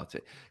anybody about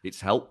it, it's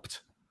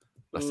helped.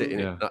 That's it.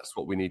 Yeah. That's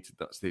what we need to,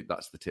 that's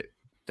the tip.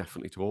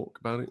 Definitely talk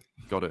about it.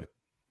 Got to.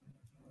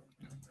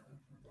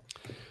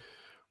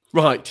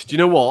 Right. Do you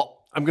know what?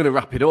 I'm going to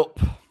wrap it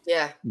up.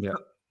 Yeah.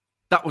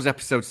 That was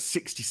episode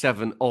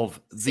 67 of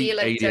the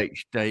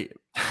ADHD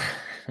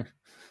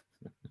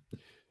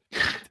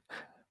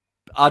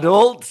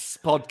Adults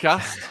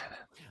podcast.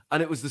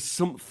 And it was the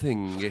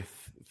Something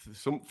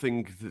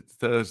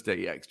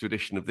Thursday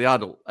expedition of the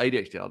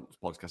ADHD Adults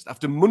podcast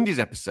after Monday's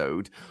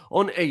episode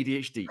on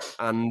ADHD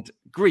and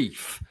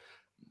grief.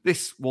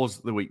 This was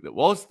the week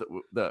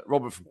that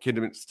Robert from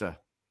Kidderminster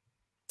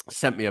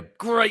sent me a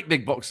great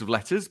big box of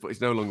letters, but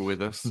he's no longer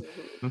with us.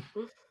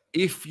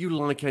 If you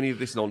like any of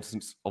this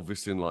nonsense,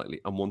 obviously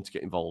unlikely, and want to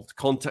get involved,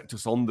 contact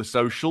us on the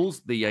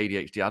socials, the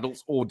ADHD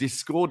Adults, or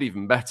Discord,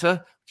 even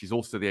better, which is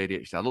also the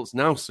ADHD Adults,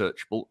 now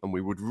searchable, and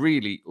we would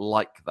really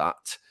like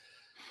that.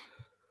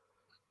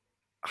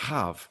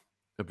 Have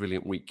a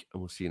brilliant week,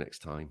 and we'll see you next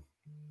time.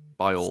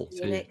 Bye all.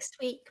 See you next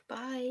week.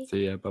 Bye.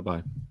 See ya.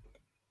 Bye-bye.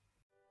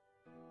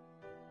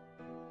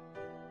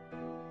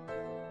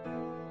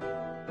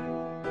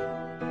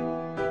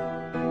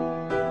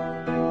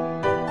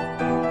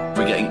 If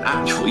we get getting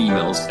actual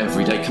emails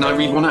every day. Can I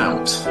read one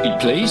out?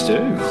 Please do.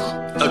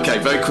 Okay,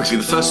 very quickly.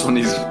 The first one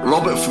is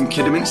Robert from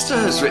Kidderminster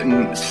has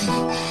written,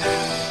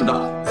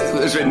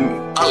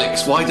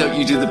 Alex, why don't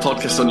you do the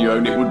podcast on your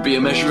own? It would be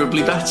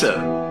immeasurably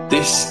better.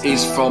 This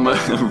is from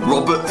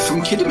Robert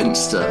from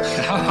Kidderminster.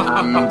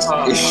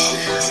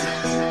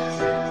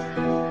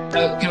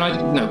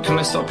 Can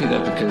I stop you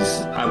there,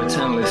 because our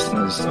 10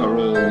 listeners are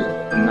all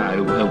now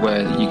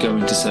aware that you're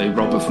going to say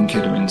Robert from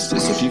Kidderminster.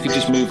 So if you could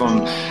just move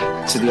on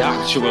to the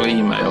actual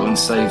email and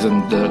save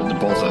them the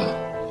bother.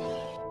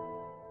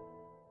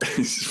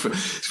 It's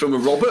from a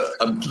Robert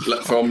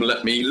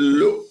let me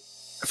look.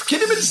 From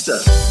Kidderminster.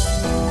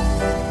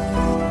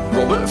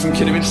 Robert from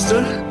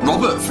Kidderminster.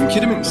 Robert from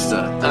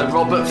Kidderminster.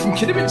 Robert from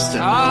Kidderminster.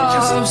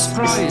 I'm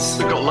surprised.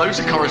 We've got loads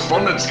of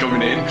correspondence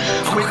coming in.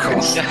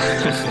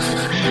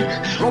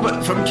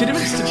 Robert from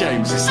Kidderminster,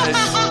 James. It says.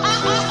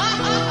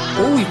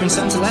 Oh, you've been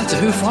sent a letter.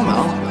 Who from,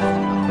 Al?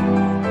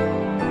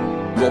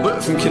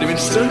 Robert from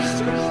Kidderminster.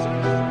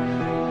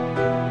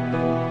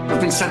 I've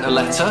been sent a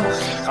letter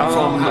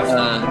from.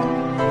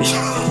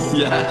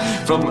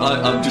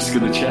 I'm just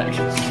going to check.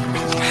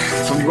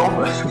 From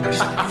Robert.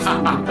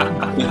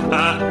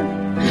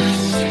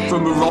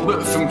 From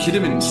Robert from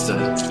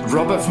Kidderminster.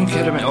 Robert from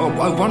Kidderminster. Oh,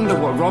 I wonder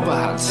what Robert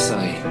had to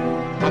say.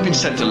 I've been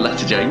sent a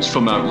letter, James,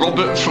 from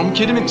Robert from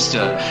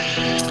Kidderminster.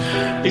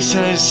 It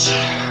says,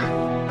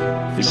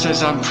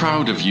 I'm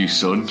proud of you,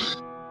 son.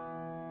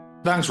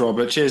 Thanks,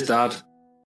 Robert. Cheers, Dad.